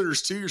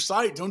visitors to your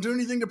site. Don't do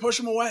anything to push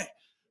them away.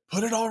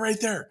 Put it all right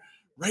there,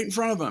 right in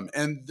front of them.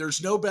 And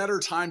there's no better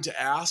time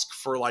to ask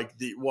for like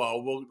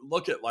we'll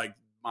look at like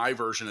my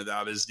version of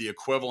that is the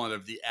equivalent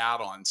of the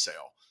add-on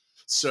sale.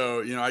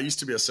 So, I used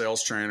to be a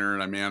sales trainer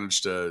and I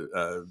managed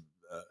a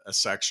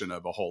section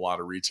of a whole lot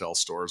of retail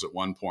stores at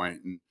one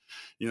point. And,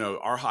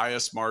 our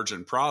highest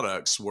margin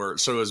products were,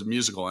 so as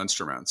musical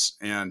instruments.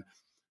 And,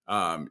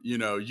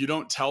 you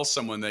don't tell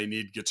someone they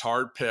need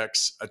guitar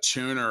picks, a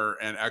tuner,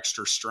 and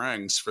extra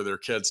strings for their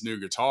kid's new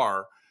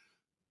guitar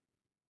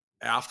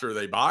after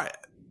they buy it.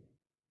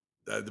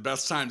 The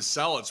best time to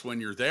sell it's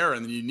when you're there,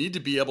 and you need to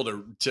be able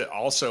to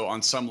also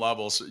on some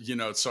levels,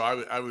 so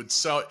I would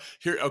sell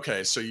here.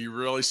 Okay. So you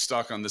really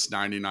stuck on this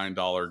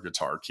 $99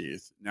 guitar,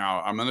 Keith.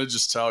 Now I'm going to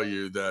just tell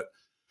you that,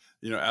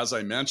 as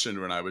I mentioned,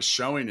 when I was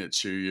showing it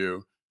to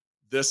you,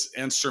 this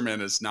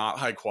instrument is not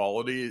high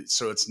quality.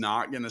 So it's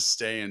not going to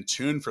stay in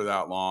tune for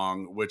that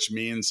long, which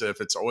means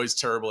if it's always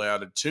terribly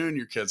out of tune,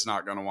 your kid's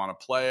not going to want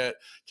to play it.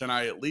 Can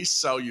I at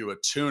least sell you a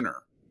tuner?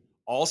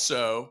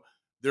 Also,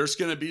 there's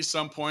going to be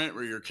some point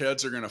where your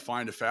kids are going to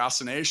find a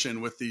fascination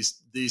with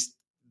these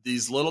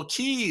little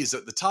keys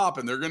at the top,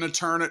 and they're going to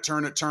turn it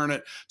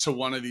to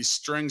one of these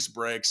strings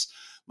breaks.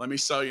 Let me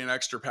sell you an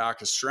extra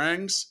pack of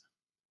strings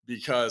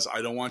because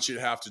I don't want you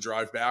to have to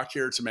drive back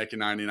here to make a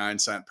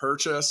 99-cent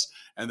purchase.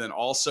 And then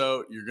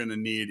also you're going to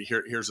need,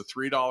 here's a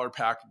 $3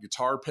 pack of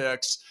guitar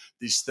picks.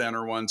 These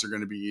thinner ones are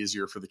going to be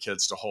easier for the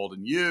kids to hold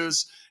and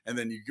use. And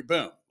then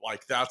boom,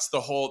 like that's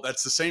the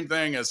same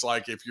thing as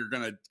like, if you're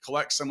going to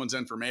collect someone's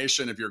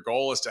information, if your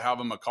goal is to have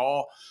them a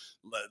call,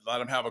 let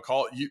them have a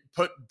call. You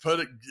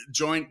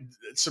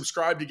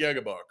subscribe to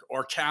Gigabook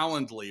or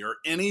Calendly or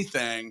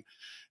anything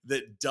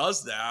that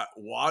does that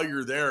while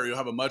you're there. You'll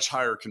have a much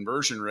higher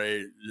conversion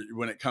rate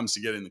when it comes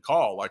to getting the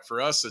call. Like for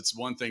us, it's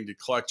one thing to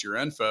collect your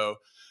info,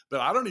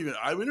 but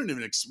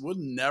would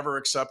never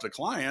accept a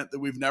client that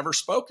we've never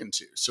spoken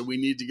to. So we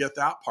need to get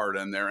that part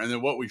in there. And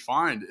then what we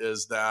find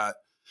is that,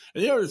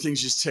 and the other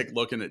things, just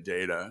looking at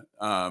data.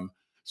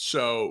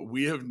 So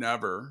we have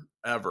never,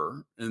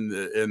 ever in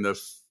the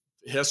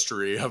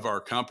history of our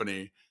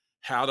company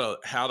had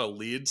a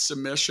lead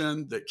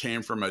submission that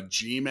came from a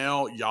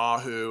Gmail,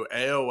 Yahoo,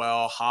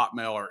 AOL,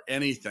 Hotmail, or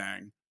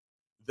anything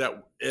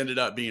that ended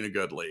up being a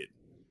good lead.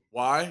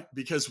 Why?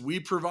 Because we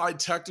provide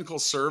technical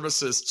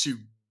services to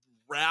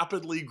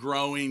rapidly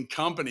growing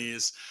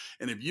companies.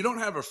 And if you don't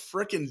have a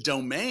frickin'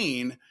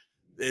 domain,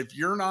 if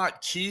you're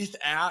not Keith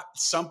at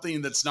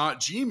something that's not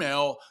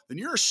Gmail, then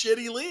you're a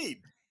shitty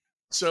lead.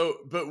 So,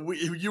 but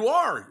you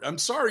are. I'm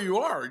sorry, you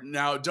are.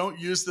 Now, don't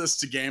use this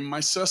to game my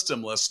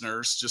system,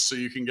 listeners, just so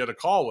you can get a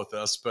call with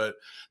us. But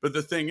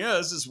the thing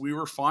is we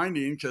were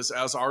finding, because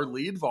as our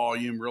lead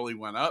volume really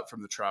went up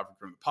from the traffic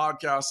from the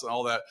podcast and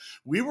all that,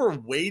 we were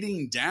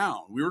weighting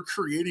down. We were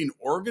creating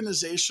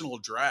organizational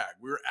drag.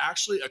 We were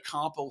actually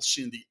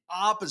accomplishing the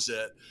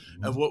opposite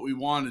of what we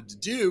wanted to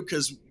do,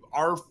 because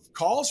our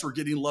calls were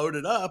getting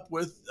loaded up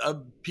with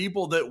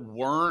people that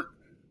weren't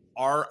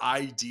our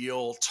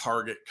ideal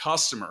target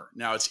customer.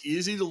 Now, it's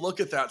easy to look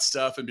at that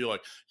stuff and be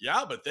like,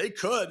 yeah, but they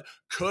coulda,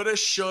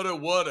 shoulda,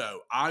 woulda.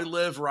 I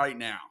live right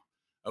now.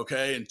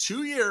 Okay. In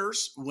 2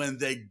 years, when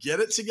they get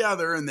it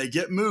together and they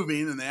get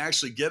moving and they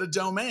actually get a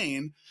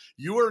domain,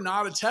 you are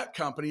not a tech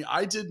company.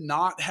 I did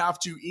not have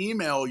to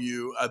email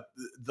you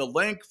the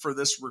link for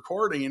this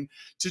recording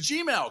to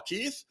Gmail,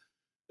 Keith.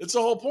 It's the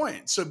whole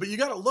point. So, but you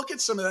got to look at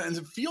some of that, and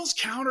it feels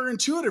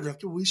counterintuitive. Like,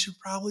 we should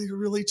probably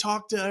really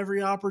talk to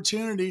every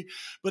opportunity.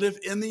 But if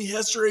in the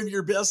history of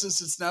your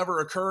business it's never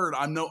occurred,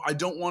 I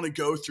don't want to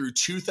go through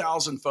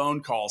 2,000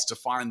 phone calls to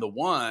find the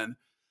one,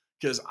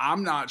 because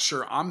I'm not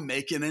sure I'm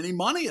making any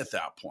money at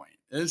that point.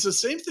 And it's the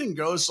same thing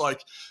goes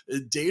like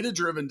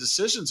data-driven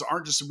decisions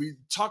aren't just, we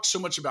talk so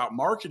much about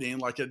marketing,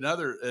 like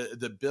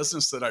the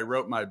business that I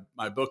wrote my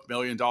book, $1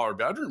 Million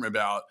Bedroom,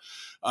 about.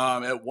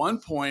 At one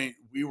point,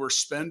 we were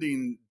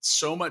spending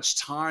so much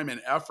time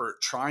and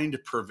effort trying to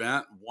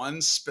prevent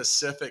one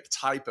specific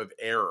type of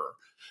error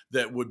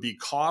that would be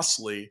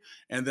costly.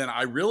 And then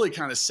I really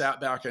kind of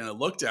sat back and I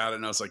looked at it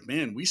and I was like,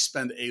 man, we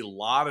spend a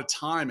lot of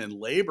time and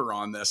labor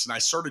on this. And I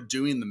started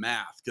doing the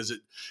math, because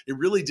it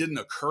really didn't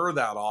occur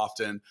that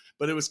often,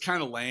 but it was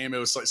kind of lame. It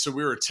was like, so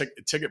we were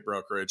a ticket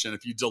brokerage. And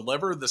if you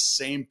deliver the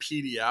same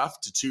PDF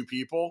to 2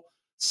 people,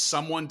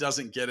 someone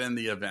doesn't get in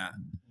the event.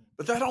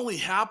 But that only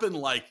happened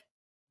like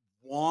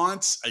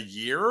once a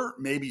year,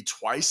 maybe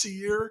twice a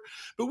year.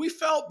 But we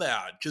felt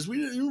bad because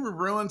we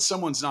ruined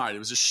someone's night. It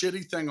was a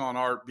shitty thing on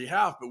our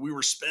behalf, but we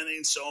were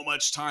spending so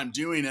much time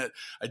doing it.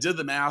 I did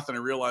the math and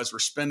I realized we're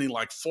spending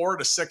like 4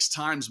 to 6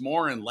 times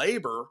more in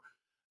labor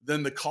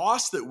than the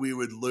cost that we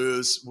would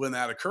lose when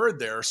that occurred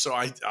there. So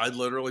I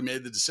literally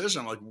made the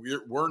decision. I'm like,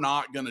 we're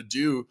not going to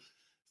do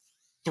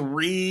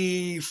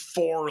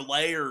 3-4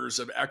 layers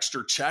of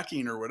extra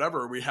checking or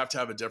whatever. We have to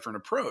have a different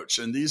approach.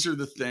 And these are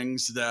the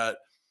things that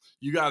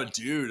you got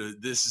to do.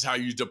 This is how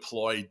you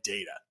deploy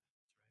data.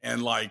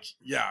 And like,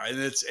 yeah, and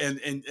it's,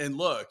 and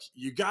look,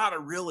 you got to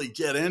really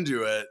get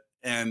into it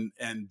and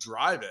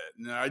drive it.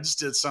 And I just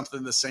did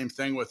something, the same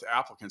thing with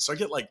applicants. So I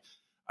get like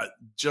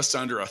just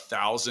under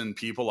 1,000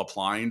 people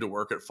applying to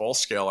work at Full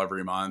Scale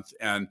every month.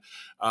 And,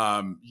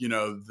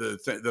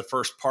 the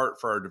first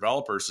part for our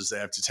developers is they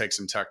have to take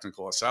some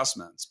technical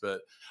assessments,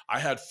 but I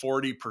had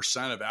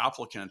 40% of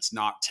applicants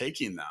not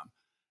taking them.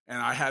 And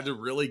I had to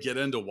really get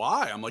into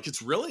why. I'm like,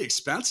 it's really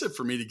expensive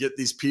for me to get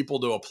these people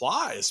to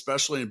apply,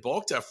 especially in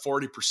bulk, to have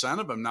 40%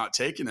 of them not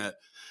taking it.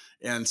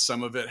 And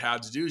some of it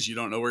had to do is you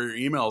don't know where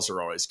your emails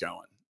are always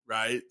going,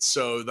 right?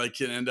 So they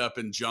can end up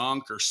in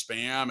junk or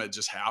spam. It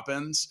just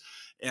happens.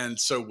 And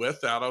so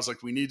with that, I was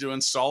like, we need to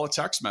install a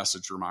text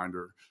message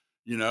reminder,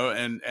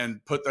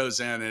 and put those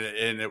in,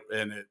 and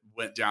it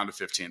went down to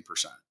 15%.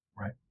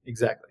 Right.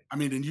 Exactly. I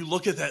mean, and you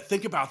look at that,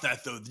 think about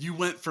that though. You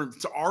went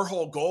to our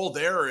whole goal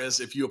there is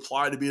if you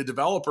apply to be a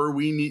developer,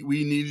 we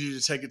need you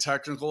to take a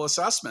technical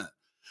assessment.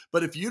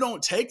 But if you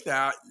don't take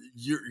that,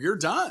 you're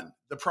done.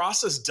 The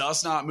process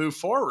does not move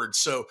forward.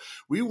 So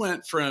we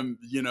went from,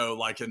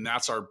 and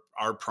that's our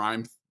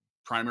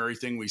primary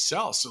thing we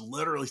sell. So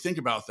literally think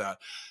about that.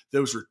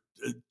 Those were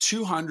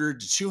 200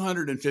 to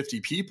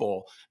 250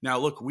 people. Now,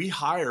 look, we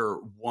hire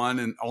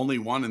only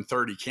 1 in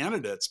 30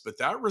 candidates, but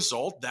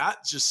that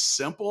just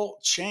simple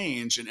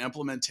change and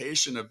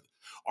implementation of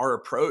our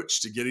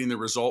approach to getting the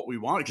result we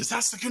wanted, because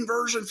that's the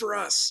conversion for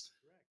us.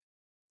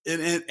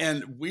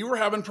 And we were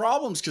having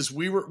problems because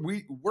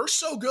we're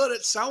so good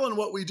at selling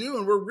what we do,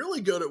 and we're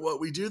really good at what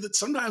we do that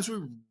sometimes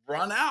we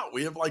run out.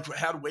 We have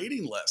had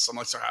waiting lists. I'm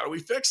like, so how do we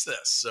fix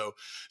this? So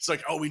it's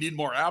like, oh, we need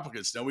more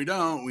applicants. No, we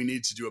don't. We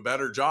need to do a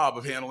better job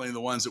of handling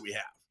the ones that we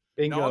have.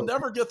 Bingo. Now, I'll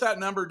never get that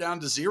number down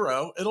to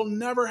 0. It'll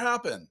never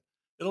happen.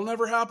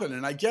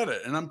 And I get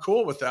it. And I'm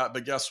cool with that.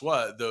 But guess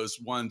what? Those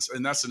ones,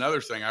 and that's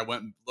another thing. I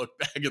went and looked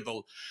back at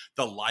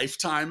the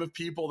lifetime of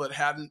people that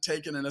hadn't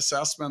taken an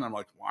assessment. I'm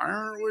like, why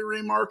aren't we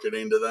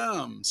remarketing to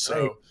them?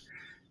 So,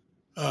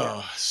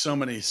 so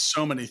many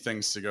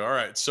things to go. All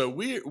right. So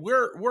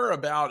we're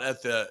about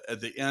at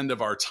the end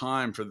of our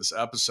time for this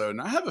episode.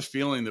 And I have a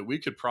feeling that we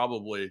could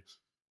probably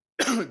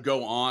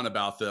go on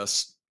about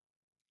this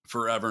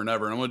forever and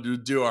ever. And I'm going to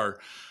do our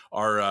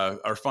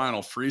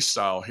final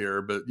freestyle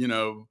here, but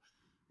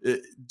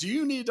do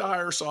you need to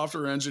hire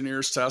software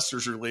engineers,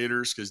 testers, or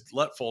leaders? Because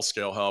let Full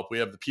Scale help. We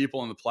have the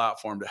people and the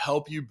platform to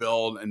help you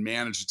build and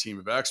manage a team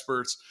of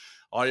experts.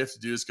 All you have to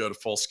do is go to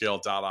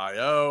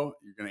fullscale.io.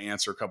 You're going to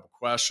answer a couple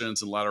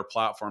questions and let our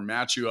platform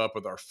match you up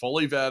with our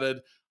fully vetted,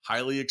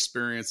 highly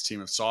experienced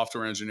team of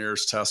software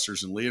engineers,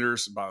 testers, and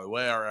leaders. And by the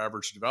way, our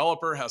average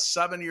developer has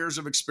 7 years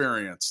of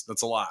experience.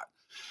 That's a lot.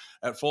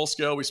 At Full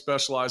Scale, we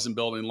specialize in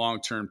building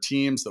long-term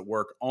teams that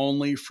work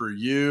only for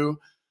you.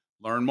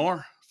 Learn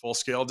more.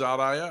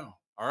 Fullscale.io.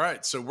 All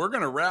right. So we're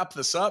going to wrap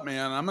this up,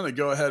 man. I'm going to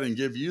go ahead and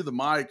give you the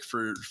mic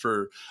for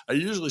I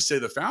usually say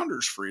the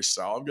founders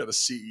freestyle. I've got a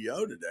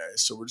CEO today,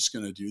 so we're just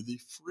going to do the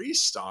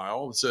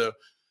freestyle. So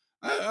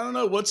I don't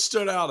know what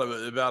stood out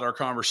about our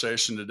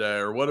conversation today,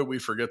 or what did we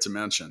forget to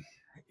mention?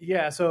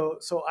 Yeah. So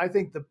I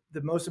think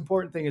the most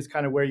important thing is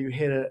kind of where you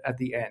hit it at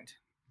the end.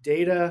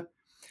 Data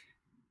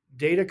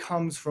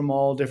comes from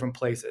all different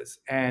places,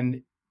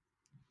 and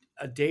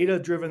a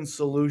data-driven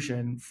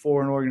solution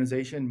for an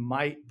organization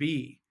might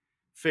be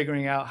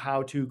figuring out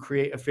how to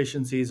create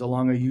efficiencies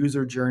along a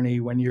user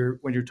journey when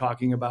you're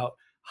talking about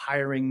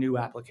hiring new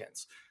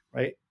applicants,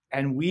 right?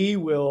 And we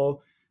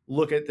will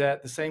look at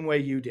that the same way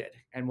you did.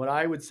 And what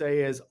I would say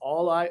is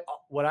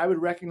what I would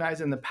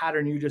recognize in the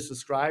pattern you just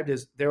described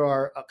is there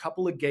are a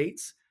couple of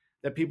gates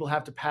that people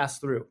have to pass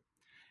through.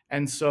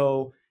 And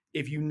so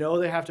if you know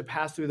they have to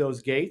pass through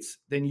those gates,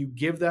 then you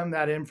give them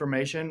that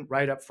information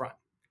right up front.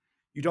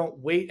 You don't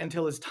wait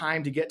until it's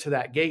time to get to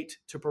that gate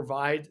to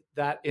provide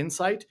that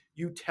insight.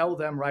 You tell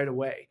them right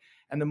away.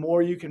 And the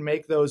more you can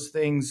make those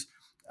things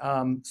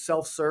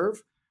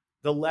self-serve,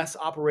 the less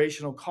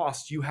operational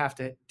costs you have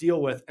to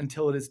deal with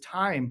until it is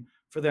time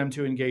for them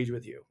to engage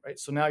with you, right?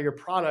 So now your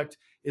product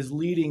is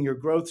leading your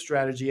growth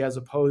strategy as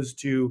opposed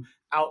to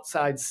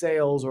outside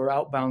sales or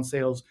outbound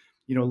sales,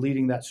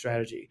 leading that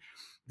strategy.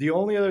 The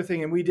only other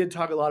thing, and we did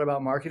talk a lot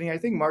about marketing. I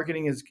think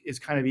marketing is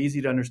kind of easy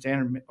to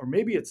understand, or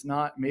maybe it's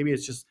not. Maybe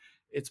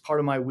it's part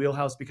of my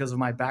wheelhouse because of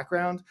my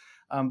background.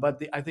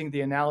 But I think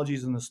the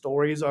analogies and the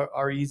stories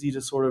are easy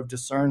to sort of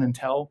discern and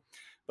tell.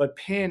 But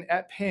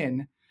at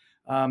PIN,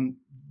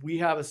 we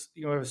have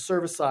a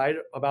service side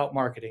about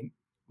marketing.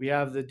 We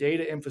have the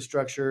data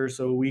infrastructure,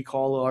 so we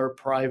call our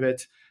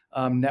private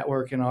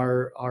network and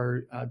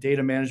our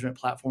data management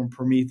platform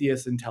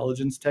Prometheus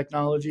Intelligence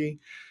Technology.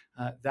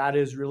 That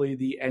is really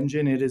the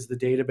engine. It is the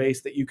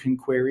database that you can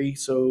query.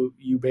 So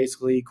you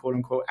basically, quote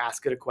unquote,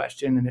 ask it a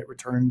question and it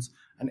returns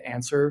an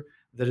answer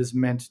that is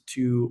meant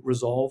to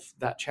resolve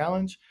that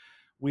challenge.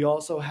 We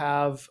also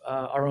have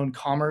our own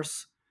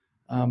commerce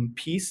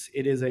piece.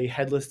 It is a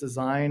headless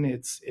design.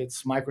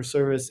 It's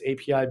microservice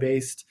API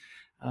based,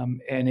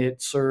 and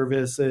it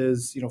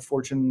services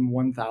Fortune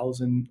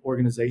 1000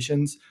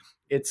 organizations.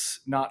 It's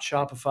not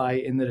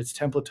Shopify in that it's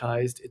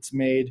templatized. It's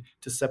made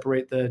to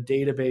separate the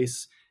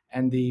database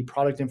and the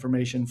product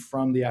information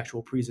from the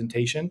actual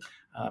presentation.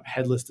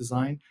 Headless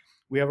design.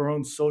 We have our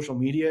own social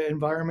media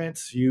environment.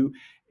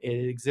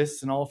 It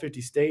exists in all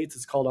 50 states.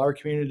 It's called Our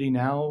Community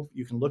Now.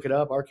 You can look it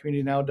up,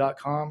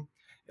 ourcommunitynow.com.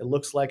 It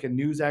looks like a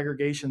news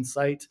aggregation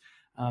site,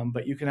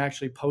 but you can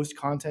actually post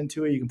content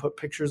to it. You can put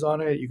pictures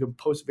on it. You can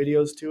post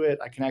videos to it.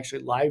 I can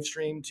actually live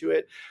stream to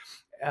it.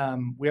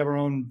 We have our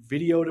own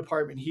video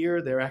department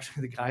here. They're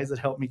actually the guys that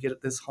helped me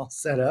get this all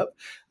set up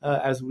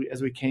as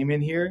we came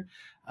in here.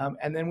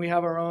 And then we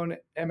have our own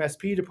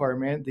MSP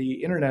department,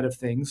 the Internet of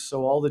Things.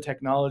 So all the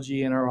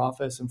technology in our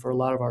office and for a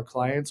lot of our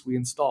clients, we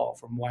install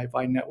from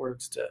Wi-Fi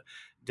networks to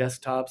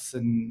desktops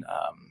and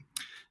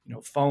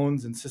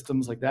phones and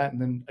systems like that.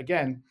 And then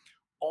again,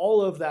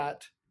 all of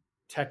that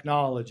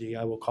technology,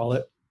 I will call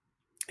it,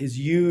 is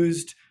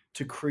used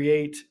to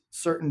create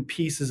certain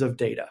pieces of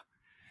data.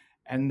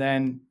 And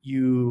then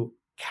you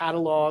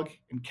catalog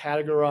and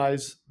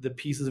categorize the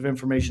pieces of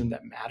information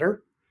that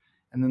matter.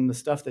 And then the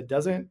stuff that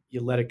doesn't,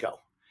 you let it go.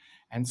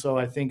 And so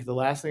I think the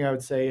last thing I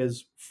would say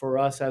is, for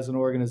us as an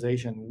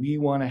organization, we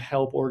want to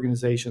help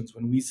organizations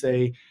when we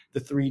say the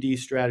 3D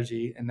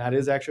strategy, and that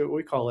is actually what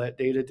we call it,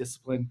 data,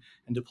 discipline,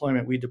 and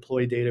deployment. We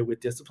deploy data with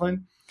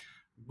discipline.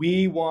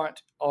 We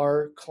want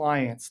our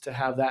clients to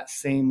have that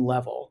same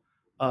level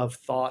of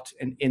thought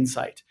and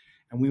insight.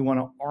 And we want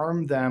to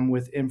arm them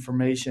with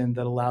information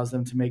that allows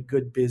them to make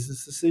good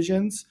business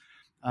decisions,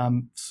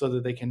 so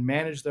that they can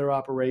manage their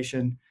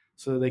operation,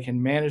 so that they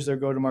can manage their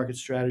go-to-market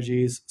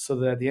strategies, so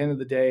that at the end of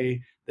the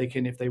day, they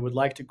can, if they would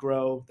like to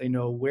grow, they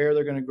know where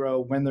they're going to grow,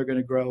 when they're going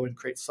to grow, and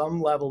create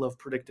some level of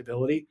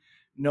predictability,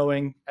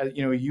 knowing, as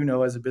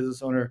a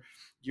business owner,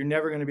 you're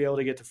never going to be able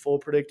to get to full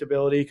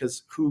predictability,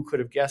 because who could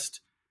have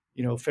guessed,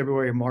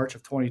 February or March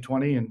of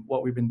 2020 and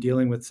what we've been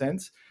dealing with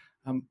since.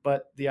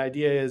 But the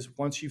idea is,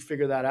 once you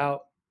figure that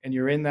out and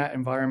you're in that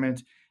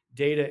environment,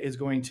 data is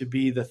going to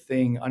be the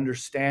thing.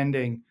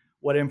 Understanding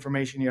what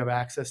information you have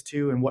access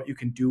to and what you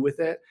can do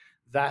with it,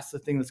 that's the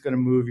thing that's going to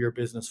move your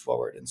business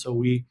forward. And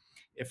so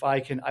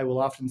I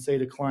will often say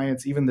to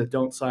clients, even that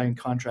don't sign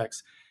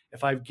contracts,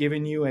 if I've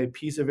given you a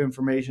piece of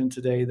information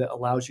today that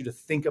allows you to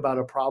think about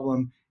a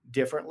problem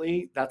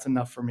differently, that's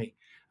enough for me.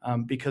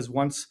 Because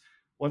once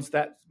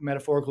that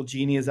metaphorical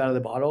genie is out of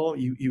the bottle,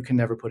 you can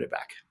never put it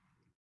back.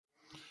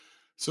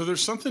 So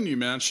there's something you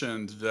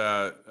mentioned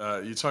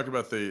that you talk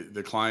about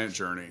the client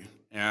journey,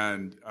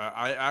 and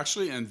I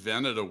actually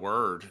invented a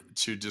word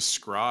to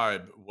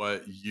describe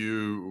what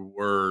you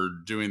were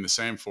doing the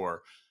same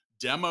for: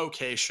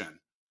 democation.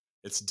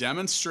 It's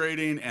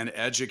demonstrating and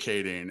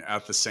educating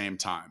at the same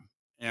time.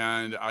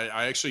 And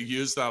I actually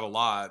use that a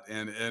lot,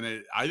 and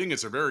I think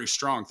it's a very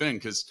strong thing,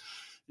 because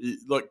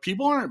look,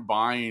 people aren't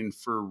buying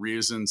for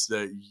reasons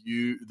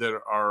that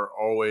are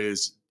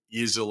always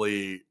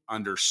easily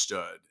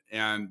understood.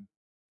 And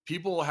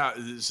people have,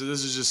 so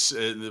this is just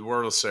the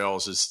world of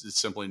sales is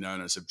simply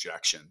known as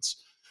objections.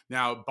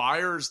 Now,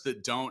 buyers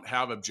that don't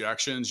have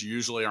objections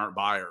usually aren't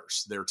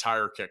buyers. They're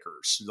tire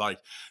kickers. Like,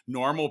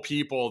 normal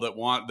people that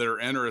are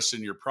interested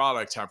in your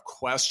product have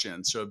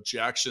questions. So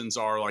objections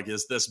are like,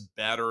 is this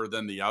better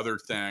than the other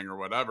thing or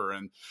whatever?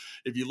 And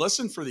if you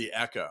listen for the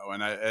echo,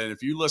 and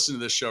if you listen to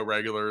this show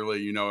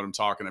regularly, you know what I'm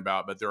talking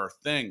about. But there are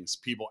things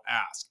people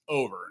ask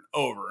over and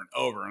over and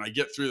over. And I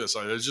get through this.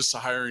 I was just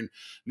hiring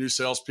new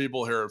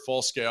salespeople here at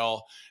Full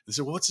Scale. They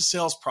said, well, what's the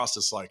sales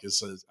process like? I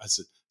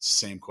said,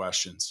 same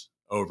questions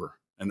over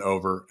and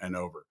over and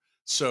over.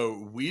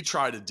 So we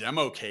try to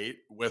democate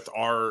with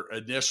our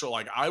initial,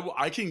 like,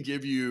 I can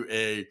give you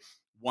a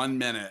 1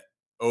 minute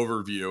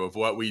overview of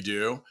what we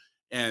do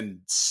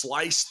and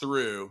slice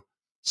through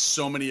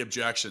so many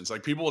objections.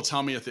 Like, people will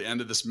tell me at the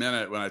end of this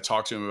minute, when I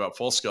talk to them about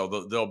Full Scale,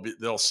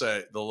 they'll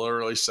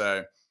literally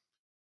say,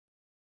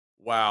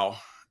 wow,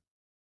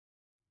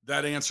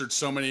 that answered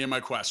so many of my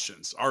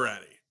questions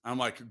already. I'm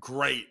like,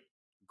 great.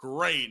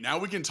 Now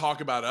we can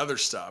talk about other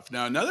stuff.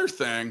 Now, another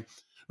thing,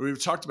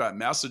 we've talked about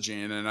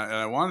messaging, and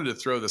I wanted to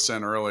throw this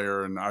in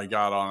earlier, and I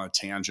got on a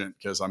tangent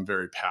because I'm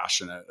very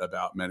passionate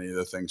about many of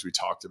the things we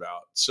talked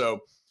about.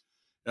 So,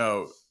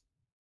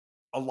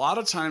 a lot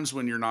of times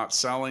when you're not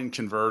selling,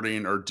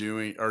 converting, or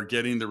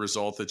getting the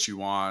result that you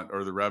want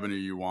or the revenue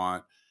you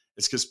want,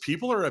 it's because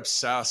people are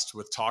obsessed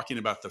with talking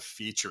about the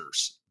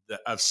features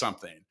of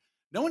something.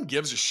 No one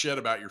gives a shit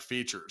about your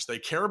features. They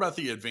care about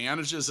the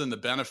advantages and the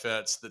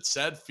benefits that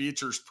said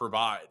features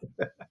provide.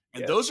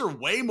 And those are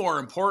way more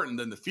important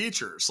than the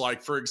features.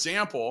 Like, for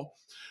example,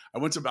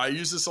 I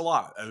use this a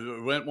lot.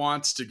 I went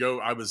once to go,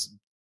 I was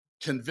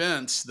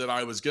convinced that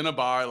I was going to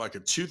buy like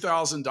a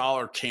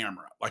 $2,000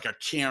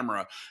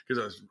 camera,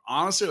 because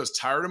I was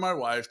tired of my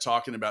wife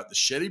talking about the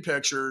shitty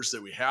pictures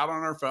that we had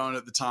on our phone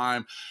at the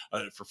time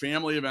for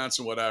family events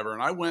and whatever.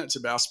 And I went to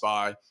Best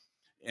Buy,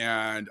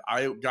 And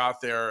I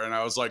got there and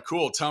I was like,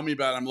 cool, tell me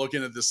about it. I'm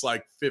looking at this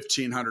like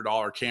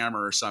 $1,500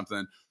 camera or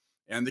something.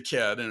 And the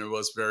kid, and it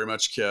was very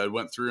much kid,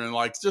 went through and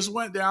like just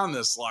went down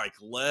this like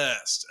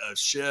list of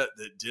shit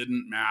that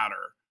didn't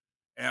matter.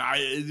 And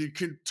it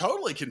could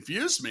totally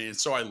confuse me. And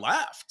so I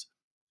left.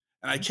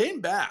 And I came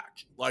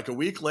back like a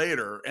week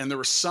later, and there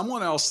was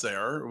someone else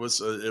there. It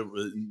was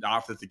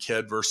not that the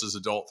kid versus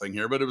adult thing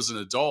here, but it was an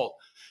adult.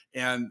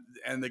 And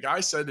the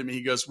guy said to me,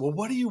 he goes, well,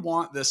 what do you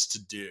want this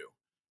to do?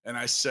 And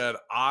I said,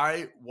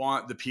 I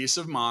want the peace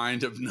of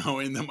mind of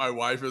knowing that my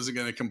wife isn't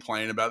going to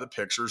complain about the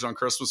pictures on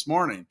Christmas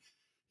morning.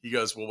 He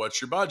goes, well,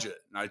 what's your budget?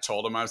 And I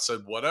told him, I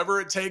said,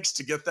 whatever it takes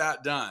to get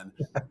that done.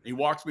 He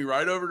walked me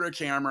right over to a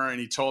camera and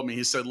he told me,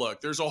 he said,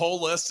 look, there's a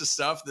whole list of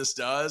stuff this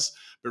does,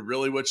 but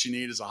really what you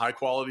need is a high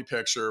quality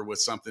picture with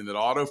something that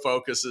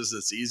autofocuses,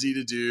 that's easy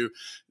to do,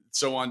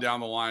 so on down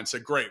the line. I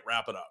said, great,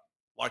 wrap it up.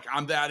 Like,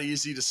 I'm that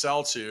easy to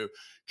sell to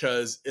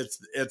because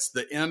it's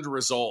the end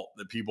result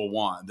that people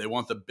want. They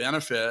want the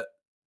benefit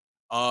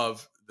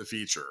of the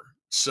feature.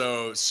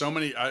 So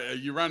many,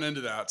 you run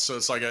into that. So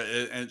it's like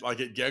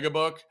like at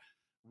Gigabook,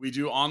 we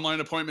do online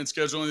appointment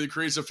scheduling that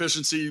increase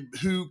efficiency.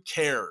 Who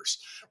cares?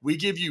 We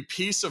give you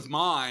peace of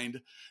mind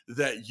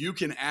that you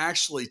can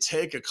actually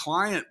take a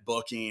client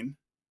booking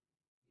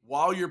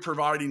while you're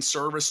providing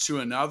service to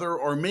another,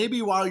 or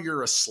maybe while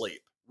you're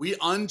asleep. We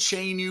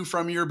unchain you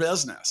from your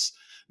business.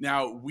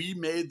 Now, we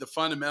made the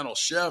fundamental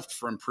shift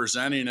from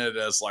presenting it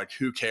as like,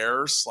 who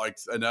cares? Like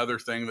another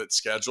thing that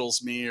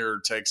schedules me or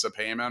takes a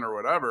payment or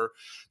whatever,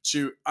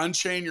 to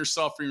unchain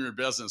yourself from your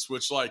business,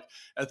 which like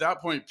at that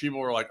point, people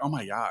were like, oh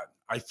my God,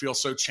 I feel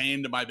so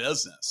chained to my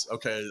business.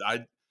 Okay.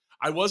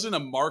 I wasn't a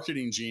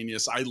marketing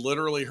genius. I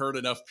literally heard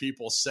enough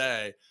people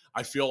say,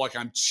 I feel like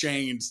I'm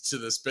chained to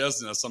this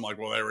business. I'm like,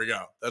 well, there we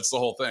go. That's the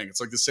whole thing. It's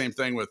like the same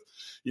thing with,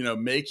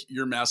 make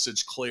your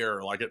message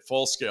clear, like at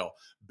Full Scale,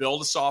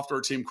 build a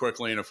software team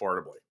quickly and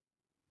affordably.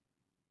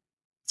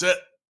 That's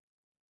it.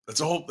 That's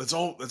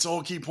the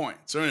whole key point.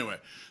 So anyway,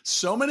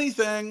 so many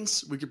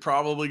things. We could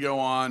probably go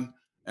on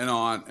and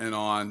on and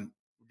on.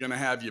 We're going to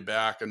have you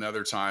back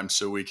another time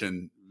so we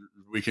can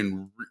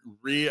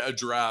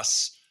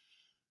readdress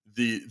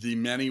the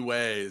many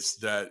ways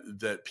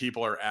that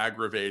people are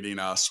aggravating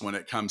us when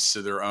it comes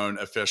to their own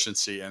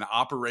efficiency and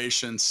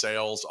operations,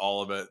 sales,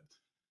 all of it.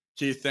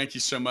 Keith, thank you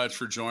so much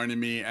for joining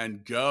me,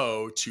 and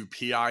go to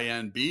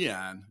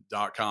pinbn.com.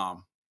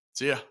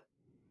 See ya.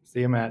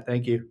 See you, Matt.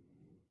 Thank you.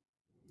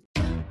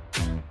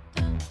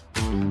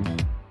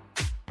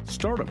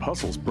 Startup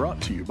Hustles brought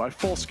to you by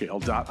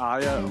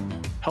Fullscale.io,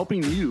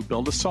 helping you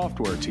build a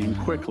software team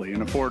quickly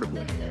and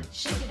affordably.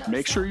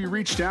 Make sure you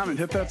reach down and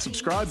hit that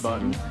subscribe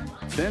button,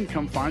 then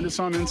come find us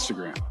on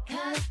Instagram.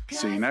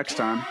 See you next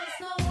time.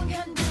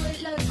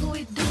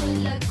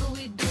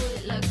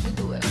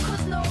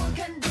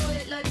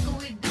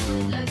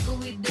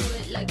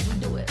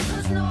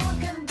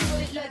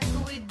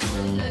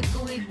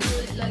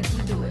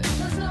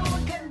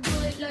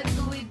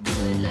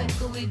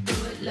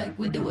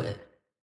 We do it.